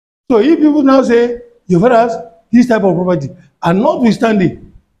 So if people now say your father has this type of property, and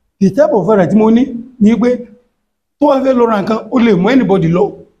notwithstanding the type of father tí mo ní ní pé tó wá fẹ́ lọ ra nǹkan ó lè mú anybody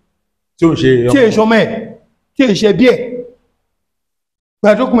lọ tí ó ṣe tí èso mẹ́ tí èṣẹ́ bí ẹ̀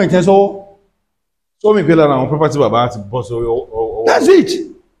gba document ẹ̀ sọ́wọ́. So mi pé lára àwọn property bàbá ti bọ́ sórí ọwọ́. That's it.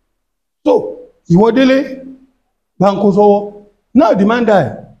 So ìwọ délé banko sọ́wọ́ now the man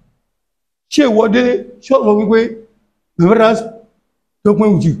die ṣé ìwọ délé ṣọ́ọ̀sọ̀ wípé my brothers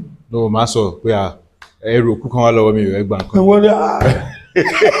document with you. No, máa sọ pé ẹrù òkú kan wá lọ́wọ́ mi rẹ̀ gbà nǹkan. Ìwọ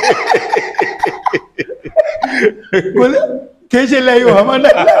dé kìí ṣe lẹ́yìn wà máa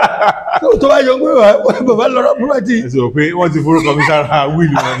dáadáa tó bá yọ pé bàbá lọ́rọ̀ property. Ẹ sọ pé wọ́n ti forúkọ mi sára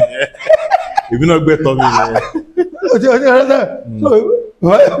wíìlì wọn nìyẹn ìbí náà gbẹ́tọ̀ mi nìyẹn. Ọtí ọ̀rẹ́ sẹ́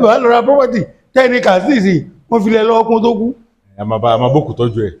bàbá lọ́rọ̀ property tẹ́ni kàṣíìsì wọ́n fi lẹ́ lọ́wọ́ kún tó kú. Àmà bókù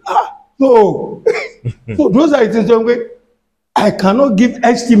tọ́jú ẹ̀. So those are the things wọ́n pé I cannot give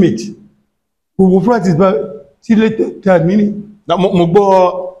estimate gbogbo properties bá sílé tàbí ní. Mo gbọ́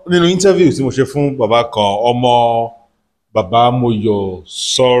nínú interview tí mo ṣe fún bàbá kan ọmọ bàbá Moyọ̀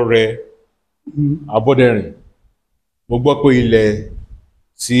Sọ́rẹ́ Abọ́dẹ̀rìn mo gbọ́ pé ilẹ̀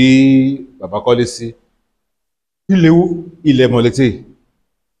tí bàbá kọ́lé sí ilé wo ilẹ̀ Mọ̀lété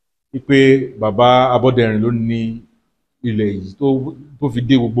wípé bàbá Abọ́dẹrìn ló ní ilẹ̀ yìí tó fi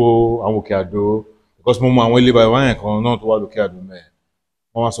dé gbogbo àwọn Òkè Àdó because mo mọ àwọn ilé bàbá yẹn kan náà tó wà lókè Àdó mẹ́ẹ̀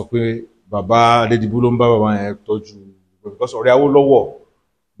wọ́n wá sọ pé bàbá Adedibu ló ń bá bàbá yẹn tọ́jú because ọ̀rẹ́ Awólọ́wọ̀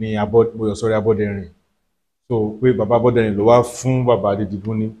ni Mọ́yọ̀sọ́rẹ́ Abọ́dẹrìn so pé bàbá Abọ́dẹrìn ló wá fún bàbá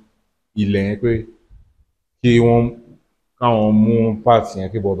Adedibu ní ilẹ̀ yẹn pé kí wọ́n káwọn mú pààtì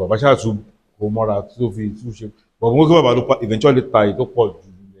yẹn kí bàbá ṣáàtú kò mọ́ra tó fi túnṣe bọ̀ mo kí bàbá ló eventually ta èyí tó pọ̀ jù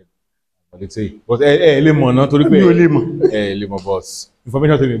ilẹ̀ Mọ̀lété but ẹ lè mọ̀ náà torí pé mi ò lè mọ̀ ẹ lè mọ̀ but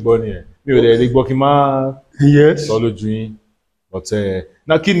information tèmi gbọ́ nìyẹn mi ò lè gbọ́ kí n má sọ lójú yín but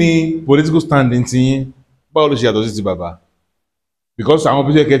na kí ni political standing ti yín báwo ló ṣe yàtọ̀ sí ti bàbá because àwọn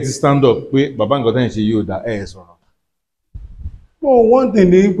bí kẹ́ ti stand up pé bàbá nǹkan tẹ́yìn ṣe yóò dá ẹ̀ sọ̀rọ̀. no one thing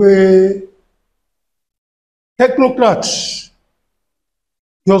ni pé technocrats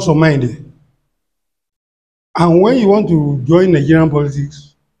just for mind and when you want to join Nigerian politics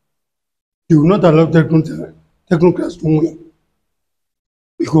they will not allow technocrats to win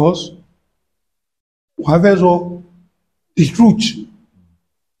because wọ́n fẹ́ sọ the truth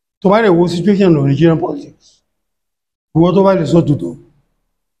tó bá lè wo situation of Nigerian politics ìwọ tó bá lè sọ tuntun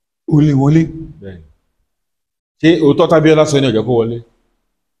ò lè wọlé. ṣé òótọ́ tábíọ́lá sọ ní ọjọ́ kó wọlé.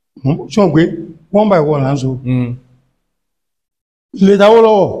 ṣọ́n pé one by one là ń sọ ilé ìdáwó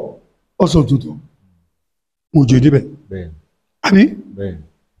lọ́wọ́ ọ̀sọ̀ tuntun mo jẹ́ débẹ̀ àbí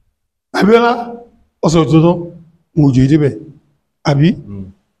Abíọ́lá ọ̀sọ̀ tuntun mo jẹ́ débẹ̀ àbí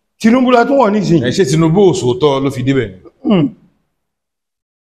Tinubu la tún wọ̀ nísìnyí. ẹ ṣe Tinubu òṣòótọ́ ló fi débẹ̀.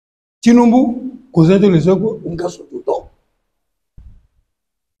 Tinubu kò sẹ́ni tó lè sọ pé nǹkan sọ tuntun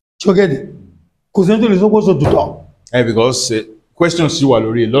ṣọ́gẹ́dẹ̀ kò sẹ́ni tó lè sọ pé sọ tuntun. Because questions ṣì wà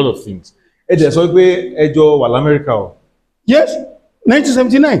lórí a lot of things. Ẹ dẹ̀ sọ pé ẹjọ́ wà l'Amẹ́ríkà o. Yes,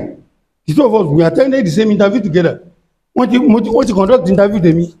 1979 the two of us we attended the same interview together. wọ́n ti conduct interview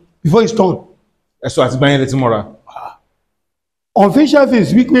tèmi before his turn. Ẹ̀sọ́ àti gbáyẹn lè ti mọ́ra. On facial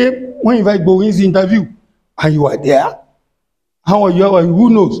face wípé wọ́n invite Gbowo into interview and you are there. How are you? Who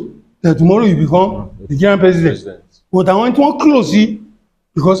knows that tomorrow you become the Nigerian president. But I want to close it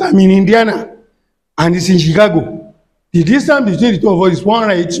because I'm in Indiana and it's in Chicago. The distance between the two of us is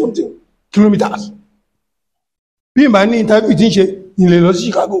 180 something kilometers. Bí n bá ní interview tí ń ṣe ìlè lọ sí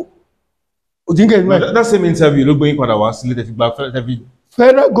Chicago. O ti ń get right. That same interview ló gbé yín padà wá sílé tẹ́fí gba tẹ́fí.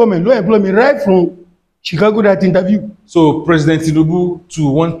 Federal government ló employ me right from Chicago that interview. So President Tinubu too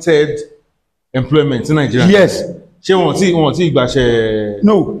wanted employment in Nigeria. Yes. Ṣé wọ́n ti gbàṣẹ.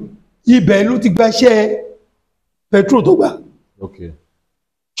 No, ibẹ̀ ló ti gbàṣẹ petrol tó gbà. Okay.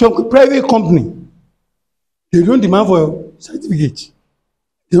 So private company, they don't demand for your certificate.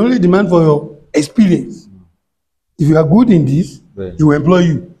 They only demand for your experience. If you are good in this, they will employ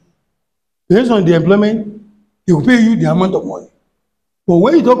you. Based on the employment, they will pay you the amount of money. But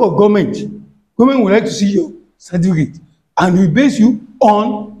when you talk of government would like to see your certificate and will base you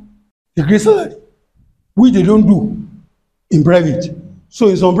on the great salary, which they don't do in private. So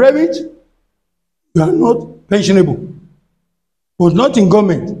in some private, you are not pensionable, but not in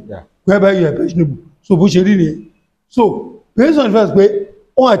government, whereby you are pensionable. So so based on the fact that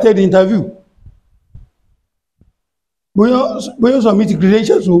on attend the interview, when you submit the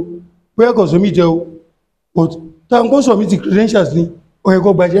credentials, so where you submit but time go submit the credentials or you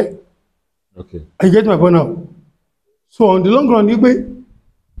go budget. Okay. I get my point now. So on the long run, you pay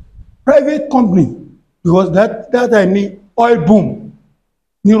private company because that time need oil boom.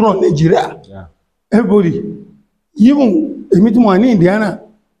 Ni run Nigeria. Yeah. Everybody, even in Indiana,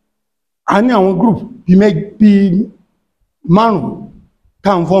 any our group be man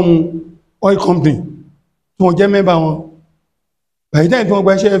can form oil company. To get member one. By the time to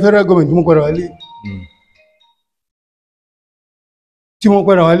go federal government, to go wale. To go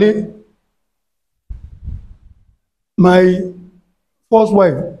wale. My first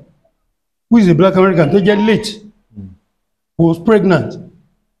wife, who is a black American, to get late, was pregnant.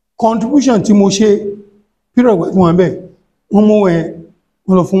 Contribution to Moshe, period with one bed, one more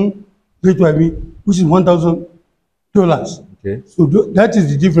one of whom great to me, which is $1,000. Okay. So that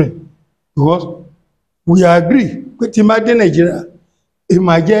is the difference. Because we agree with Imagine Nigeria,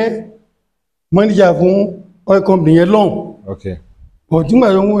 Imagine manager for oil company alone. Okay. But you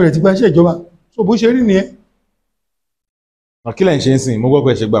might want to take job. So Bush in here. Akile ń ṣe ń sìn, mo gbọ́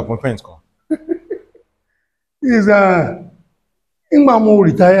pé ṣe gba appointment kan. Is ìgbà mo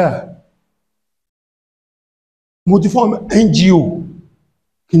retire, mo ti form NGO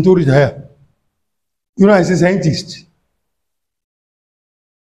kí n tó retire. You know, as a scientist,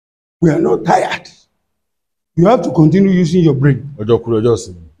 we are not tired. You have to continue using your brain. Ọjọ́ kúrò ọjọ́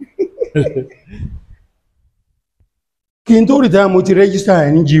sí. Kí n tó retire, mo ti register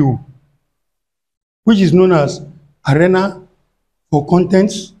an NGO, which is known as Arena for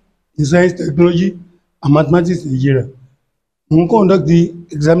Contents in Science, Technology and Mathematics in Nigeria. Mo conduct the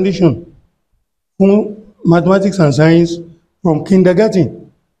examination for mathematics and science from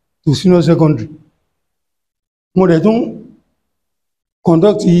kindergarten to senior secondary. Mo dẹ̀ tún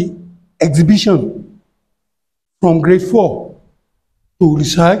conduct the exhibition from grade 4 to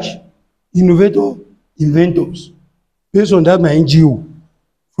research, innovator, inventors. Based on that, my NGO.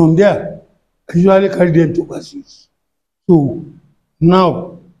 From there, I usually carry them to overseas. So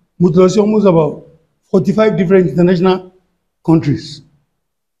now, we can see almost about 45 different international countries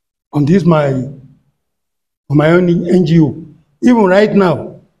on this on my own NGO. Even right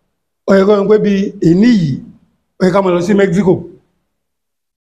now, we're going to be in Iyi, we're going to see Mexico.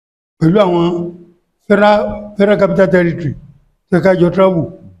 Pẹ̀lú àwọn federal capital territory, so ká jọ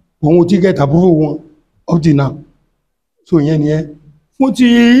travel, òun ti get approval wọn up till now. So yẹn ni ẹ. Fún ti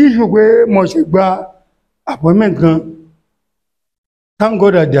issue pé mo ṣe gba appointment kan, thank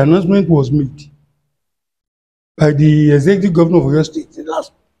God that the announcement was made by the executive governor of Oyo State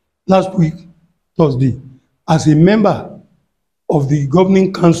last week, Thursday, as a member of the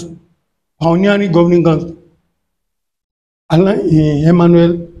governing council, pioneering governing council,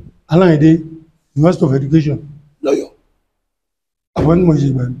 Emmanuel Alayede, University of Education, lawyer. Appointment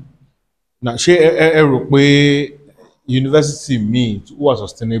ṣe gbà. Na ṣé ẹ rò pé university míì wà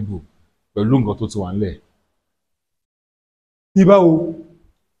sustainable pẹ̀lú nǹkan tó ti wà nílẹ̀? Bí báwo?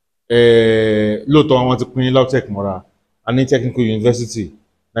 Lóòótọ́ àwọn ti pín LAUTECH mọ́ra, a ní technical university,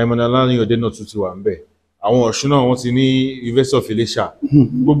 Emmanuel Alayede náà tún ti wà níbẹ̀. Àwọn Ọ̀ṣun náà wọ́n ti ní University of Ilesha.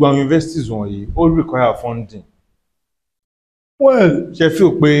 Gbogbo àwọn universities wọ̀nyí ó require funding. Well, Ṣé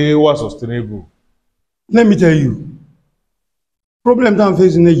feel pé wà sustainable? let me tell you, problem that I'm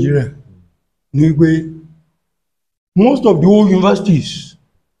facing in Nigeria ni pé most of the old universities,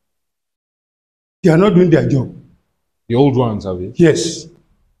 they are not doing their job. The old ones, have it? Yes.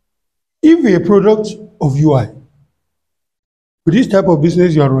 If a product of UI, with this type of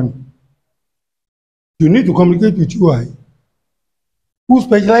business you are running, you need to communicate with UI, who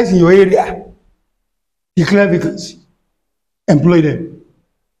specialize in your area, declare vacancy, employ them.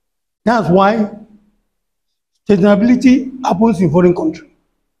 That's why sustainability happens in foreign country.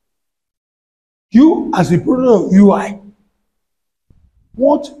 You, as a product of UI,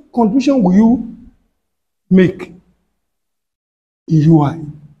 what contribution will you make in UI?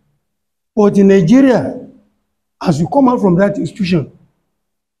 But in Nigeria, as you come out from that institution,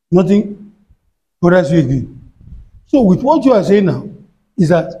 nothing bothers you again. So with what you are saying now, is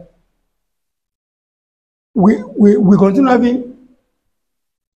that we continue having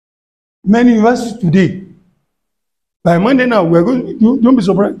many universities today. By Monday now, we are going, don't be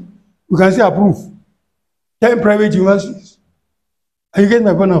surprised, we can say approve 10 private universities. Are you getting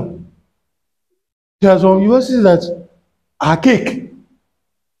my point now? There are some universities that are cake.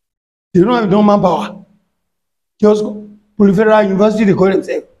 They don't have no manpower. Just proliferate university, they call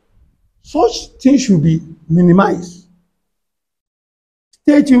themselves. Such things should be minimized.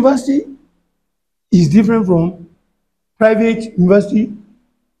 State university is different from private university.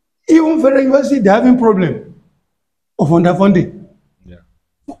 Even federal university, they're having problem of underfunding. Yeah.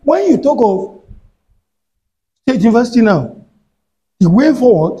 When you talk of state university now, the way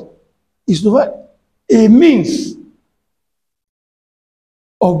forward is to find a means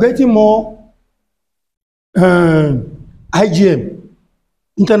of getting more IGM,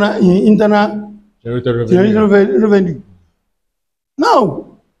 internal generated revenue.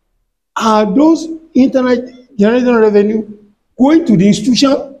 Now, are those internal generated revenue going to the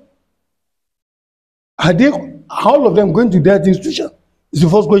institution? Are they, all of them, going to that institution? Is the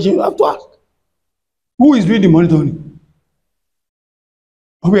first question you have to ask. Who is doing the monitoring?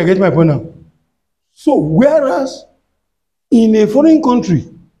 Okay, I get my point now. So, whereas in a foreign country,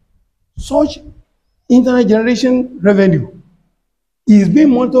 such internal generation revenue is being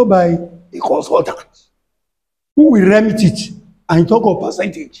monitored by a consultant who will remit it and talk of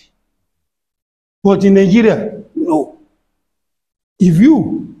percentage. But in Nigeria, no. If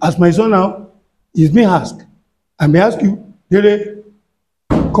you, as my son now, is being asked, I may ask you, Dele,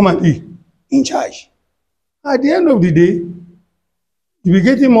 come and be in charge. At the end of the day, you will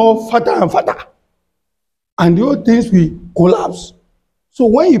getting more fatter and fatter, and the whole things will collapse. So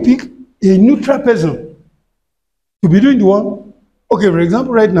when you pick a neutral person to be doing the one, okay, for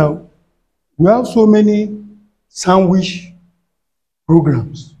example, right now, we have so many sandwich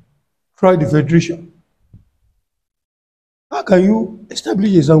programs throughout the federation. How can you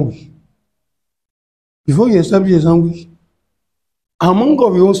establish a sandwich? Before you establish a sandwich, among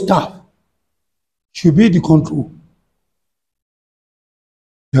of your own staff should be the control.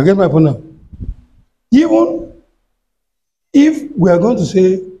 You get my point now? Even if we are going to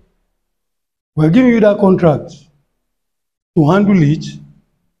say we are giving you that contract to handle it,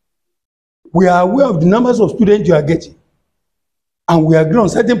 we are aware of the numbers of students you are getting, and we agree on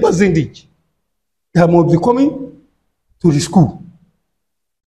certain percentage that must be coming to the school.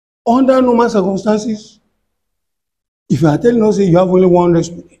 Under normal circumstances, if you are telling us that you have only 100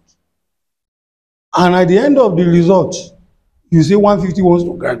 students, and at the end of the result, you say 150 wants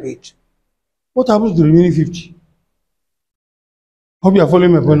to graduate, what happens to the remaining 50? Hope you are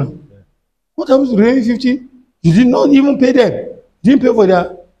following my point now. What happens to the remaining 50? You did not even pay them. You didn't pay for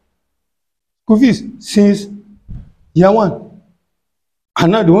their school fees since year one.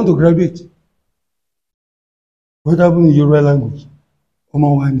 And now they want to graduate. What happened in Yoruba language?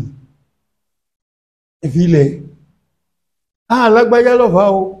 Ọmọ wa ni. Ìfilẹ̀. Lágbájá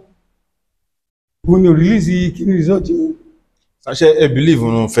lọ́fà o. When you release the kidney result. Actually, I believe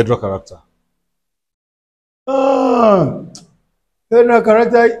in federal character. Federal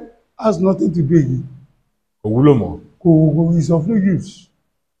character has nothing to do with it. It's of no use.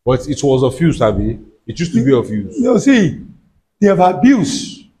 But it was of use, Abi. It used to be of use. You see, they have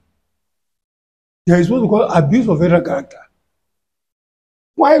abuse. There is what we call abuse of federal character.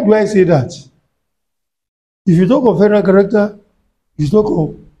 Why do I say that? If you talk of federal character, you talk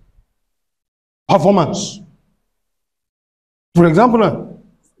of performance. For example,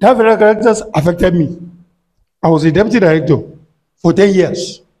 that federal character affected me. I was a deputy director for 10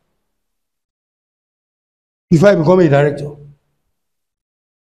 years before I became a director.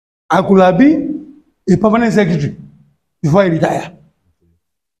 I could have been a permanent secretary before I retire.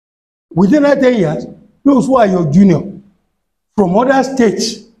 Within that 10 years, those who are your junior from other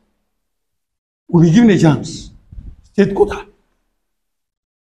states will be given a chance. State quota.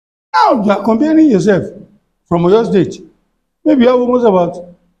 Now you are comparing yourself from your state. Maybe you have almost about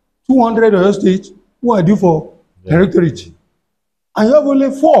 200 of your states who are due for directorate. And you have only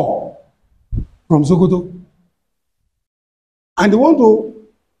 4 from Sokoto. And they want to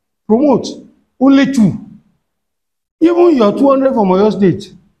promote only 2. Even your 200 from your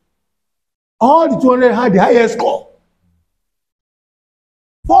state, all the 200 had the highest score.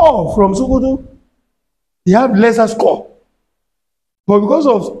 4 from Sokoto, they have lesser score. But because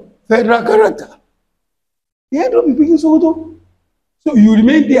of federal character, they end up picking Sokoto. So you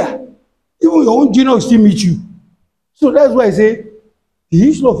remain there. Even your own junior will still meet you. So that's why I say the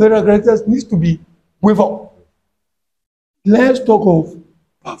issue of federal characters needs to be waived up. Let's talk of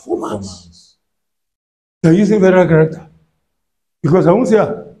performance. They're using federal character. Because I won't say,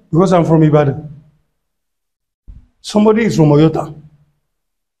 because I'm from Ibadan. Somebody is from Oyota.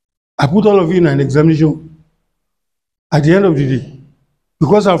 I put all of you in an examination. At the end of the day,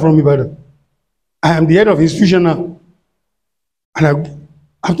 because I'm from Ibadan, I am the head of institution now. And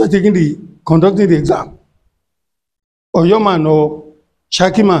after conducting the exam, Oyo man or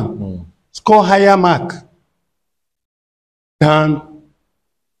Shaki man score higher mark than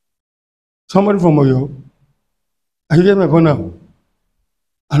somebody from Oyo. I get my point now.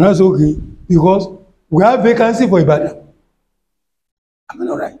 And that's okay, because we have vacancy for Ibadan. Am I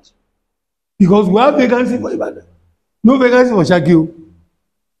not right? Because we have vacancy for Ibadan. No vacancy for Shaki.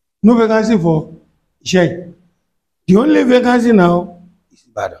 No vacancy for Ishai. The only vacancy now is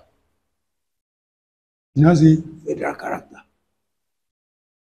Ibadan. You know, say federal character.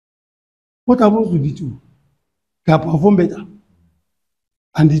 What happens to the two? They perform better.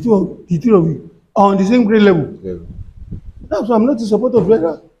 And the two of you are on the same grade level. Yeah. That's why I'm not in support of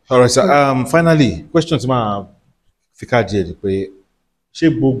federal. All right, sir. Finally, question to my Fika Jedi pé ṣé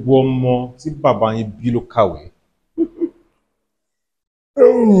gbogbo ọmọ tí bàbá yín bí ló kàwé?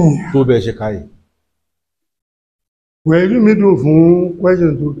 Tó bẹ́ẹ̀ ṣe káyè. Well, inú mi dùn fún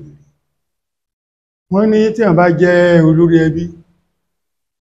question tó bẹ̀rẹ̀. Wọ́n ní tí a bá jẹ́ olórí ẹbí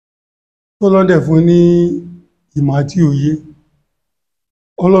tó lọ́dẹ̀ fún ní ìmọ̀ àti òye,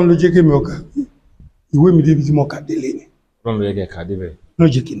 Ọlọ́run ló jẹ́ kí mi ọkà ìwé mi débi tí mo kà délé ni. Ọlọ́run ló jẹ́ kí ẹ kà débẹ̀. Ló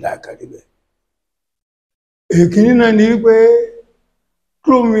jẹ́ kí n dá kà débẹ̀. Èkíní náà ni wípé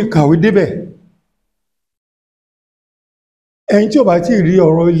kúrò mi kàwé débẹ̀. Ẹni tí ò bá tí ì rí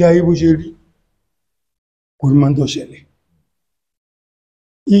ọ̀rọ̀ ilé ayé bó ṣe rí, kò ní máa ń tó ṣẹlẹ̀.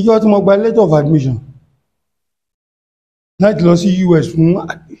 Ìjọ tí mo gba letter of admission láti lọ sí US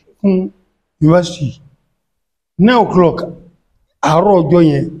fún university 9 o'clock àárọ̀ ọjọ́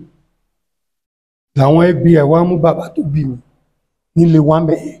yẹn làwọn FBI wá mú bàbá tó bí mi nílé wa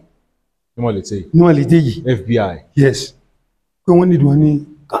mẹ́yẹn. Ní wọ́n lè tẹ́ yìí. Ní wọ́n lè tẹ́ yìí. FBI. Yes. Pé wọ́n nílùú wọn ní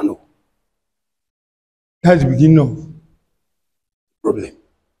Kano. That's the beginning of the problem.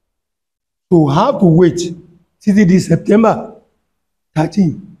 So we have to wait till this September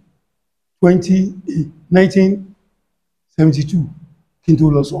 13 20 1972 kí n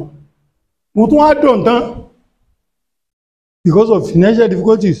tó lọ sọ́n. Mo tún wá dùn tán because of financial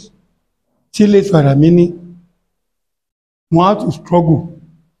difficulties tí late father mi ní. Mo had to struggle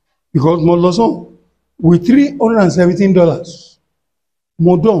because mo lọ sọ́n with $317.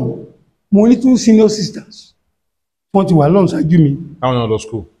 Mo dán, mo ní 2 senior sisters wọ́n ti wà lọ́n ṣáájú mi. Àwọn náà lọ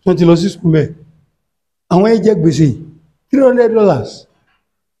school. Wọ́n ti lọ sí school mẹ́ẹ̀. Àwọn ẹ jẹ gbèsè $300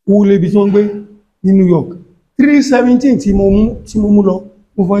 owó lébi tí wọ́n gbé ní New York. 317 tí mo mú lọ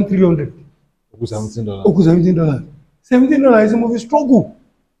mo fọ́n 300. Ó kù $17. Ó kù $17. $17 tí mo fi struggle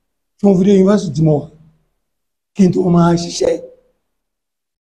tí mo fi dé university tí mo wà kí n tó máa ṣiṣẹ́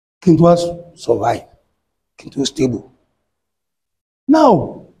kí n tó wá survive kí n tó stable.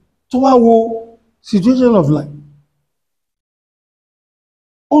 Now tó wá wo situation of life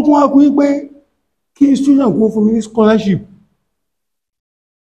ó tún wá kú pé kí institution kó fún mi ní scholarship.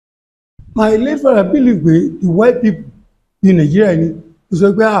 My late father believe pé the white people in Nigeria ni ó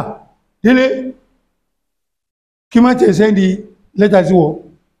sọ pé délé kí má tẹ̀ sẹ́ndì lẹ́tà sí wọ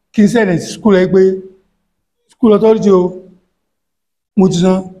kí n sẹ́ndì school ẹ pé school authority o mo ti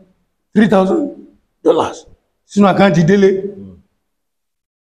san $3,000 sínú àkáǹtì délé.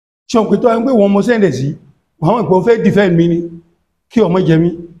 Ṣọ́n pé tó wá ń pé wọ́n mọ sẹ́ndì sí wọ́n pé ó fẹ́ defend mi ni kí ọmọ jẹ mí.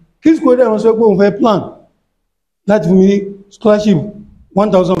 Kí school dẹ̀ wọ́n sọ pé òun fẹ́ plan láti fún mi ní scholarship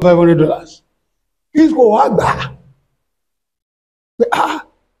 $1,500. Kí school wá gbà pé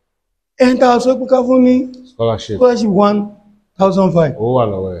ẹ̀ńtà sọ pé ká fún ní scholarship $1,500. Owó wà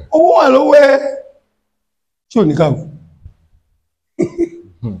lọ́wọ́ ẹ̀. Owó wà lọ́wọ́ ẹ̀ tí ò ní káwọ́.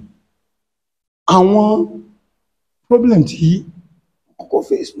 Àwọn problem tí kọ́kọ́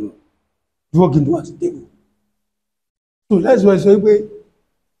face mi working towards the table. So that's why I say pé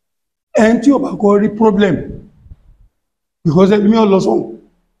ẹni tí ò bá kọ́ rí problem because ẹbí mi ò lọ sọ́hùn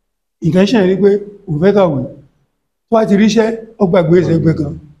intention rí pé òun fẹ́ kàwé tó wá ti ríṣẹ́ ọgbàgbé ẹsẹ̀ ẹgbẹ́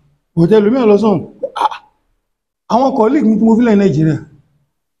kan hòtẹ́lù mi ò lọ sọ́hùn àwọn colleague mi tí mo fi lẹ́ Nigeria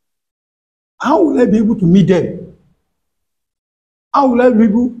how will I be able to meet them? How will I be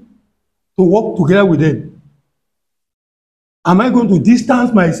able to work together with them? Am I going to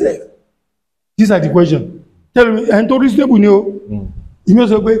distance myself? These are the questions. Tell me, ẹni tó rí stable ni o ìmí ò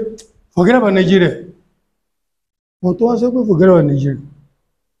sọ pé forget about Nigeria. But to say forget about Nigeria.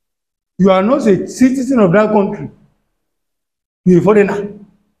 You are not a citizen of that country. You are a foreigner.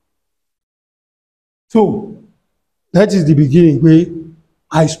 So that is the beginning where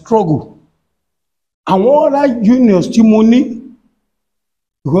I struggle. And all that unions tí mo ní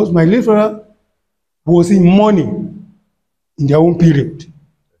because my late father was in money in their own period.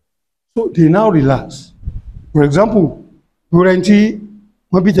 So they now relax. For example, Laurenti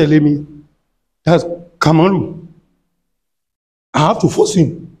Mabita Lemi, that's Kamaru. I have to force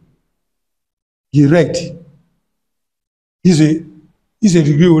him. He read. He's a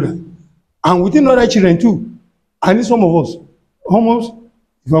degree holder. And within other children too, I need some of us. Almost,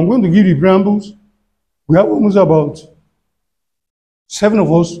 if I'm going to give the preambles, we have almost about 7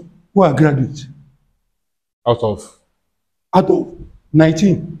 of us who are graduates. Out of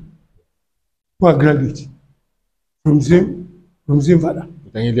 19 who are graduates from the same father.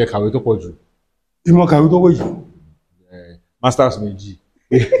 Ẹ̀yin lẹ kàwé tó pọ̀ jù. Ìmọ̀ kàwé tó pọ̀ jù. Masters méjì.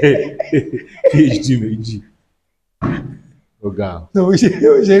 PhD méjì. Ọ̀gá. Ó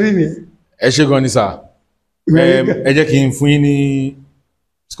ṣe rí ni. Ẹ ṣé gan ni sà. Ẹ jẹ́ kí n fún yín ní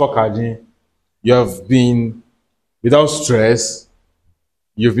scorecard yín. You have been without stress.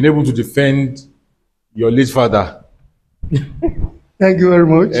 You've been able to defend your late father. Thank you very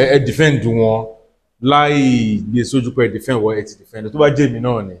much. Ẹ defend wọn láì gbé sójú pé defend wọ́n ẹ ti defend. Tó bá jẹ́ èmi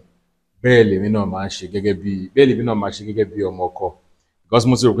náà ni bẹ́ẹ̀ lèmi náà máa ń ṣe gẹ́gẹ́ bí ọmọ ọkọ. Because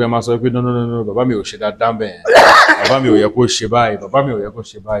mo ti rò pé ẹ máa sọ pé no bàbá mi ò ṣe dáadáa bẹ́ẹ̀. Bàbá mi ò yẹ kó ṣe báyìí. Bàbá mi ò yẹ kó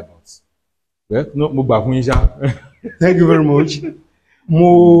ṣe báyìí. But mo gbà fún yín ṣá. Thank you very much.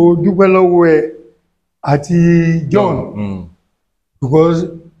 Mo dúpẹ́ lọ́wọ́ ẹ àti John. Because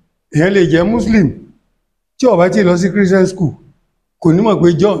èèyàn lè jẹ́ Muslim tí ó bá ti lọ sí Christian school kò ní mọ̀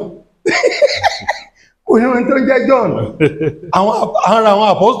pé John kò ní mọ̀ tó jẹ́ John àwọn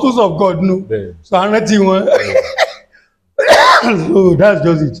apostles of God nu so a rántí wọn so that's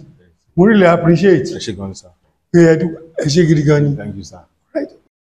just it. Mo really appreciate. Ẹ ṣé gan ni sir. Ẹ ṣé gidi gan ni. Thank you sir. Right.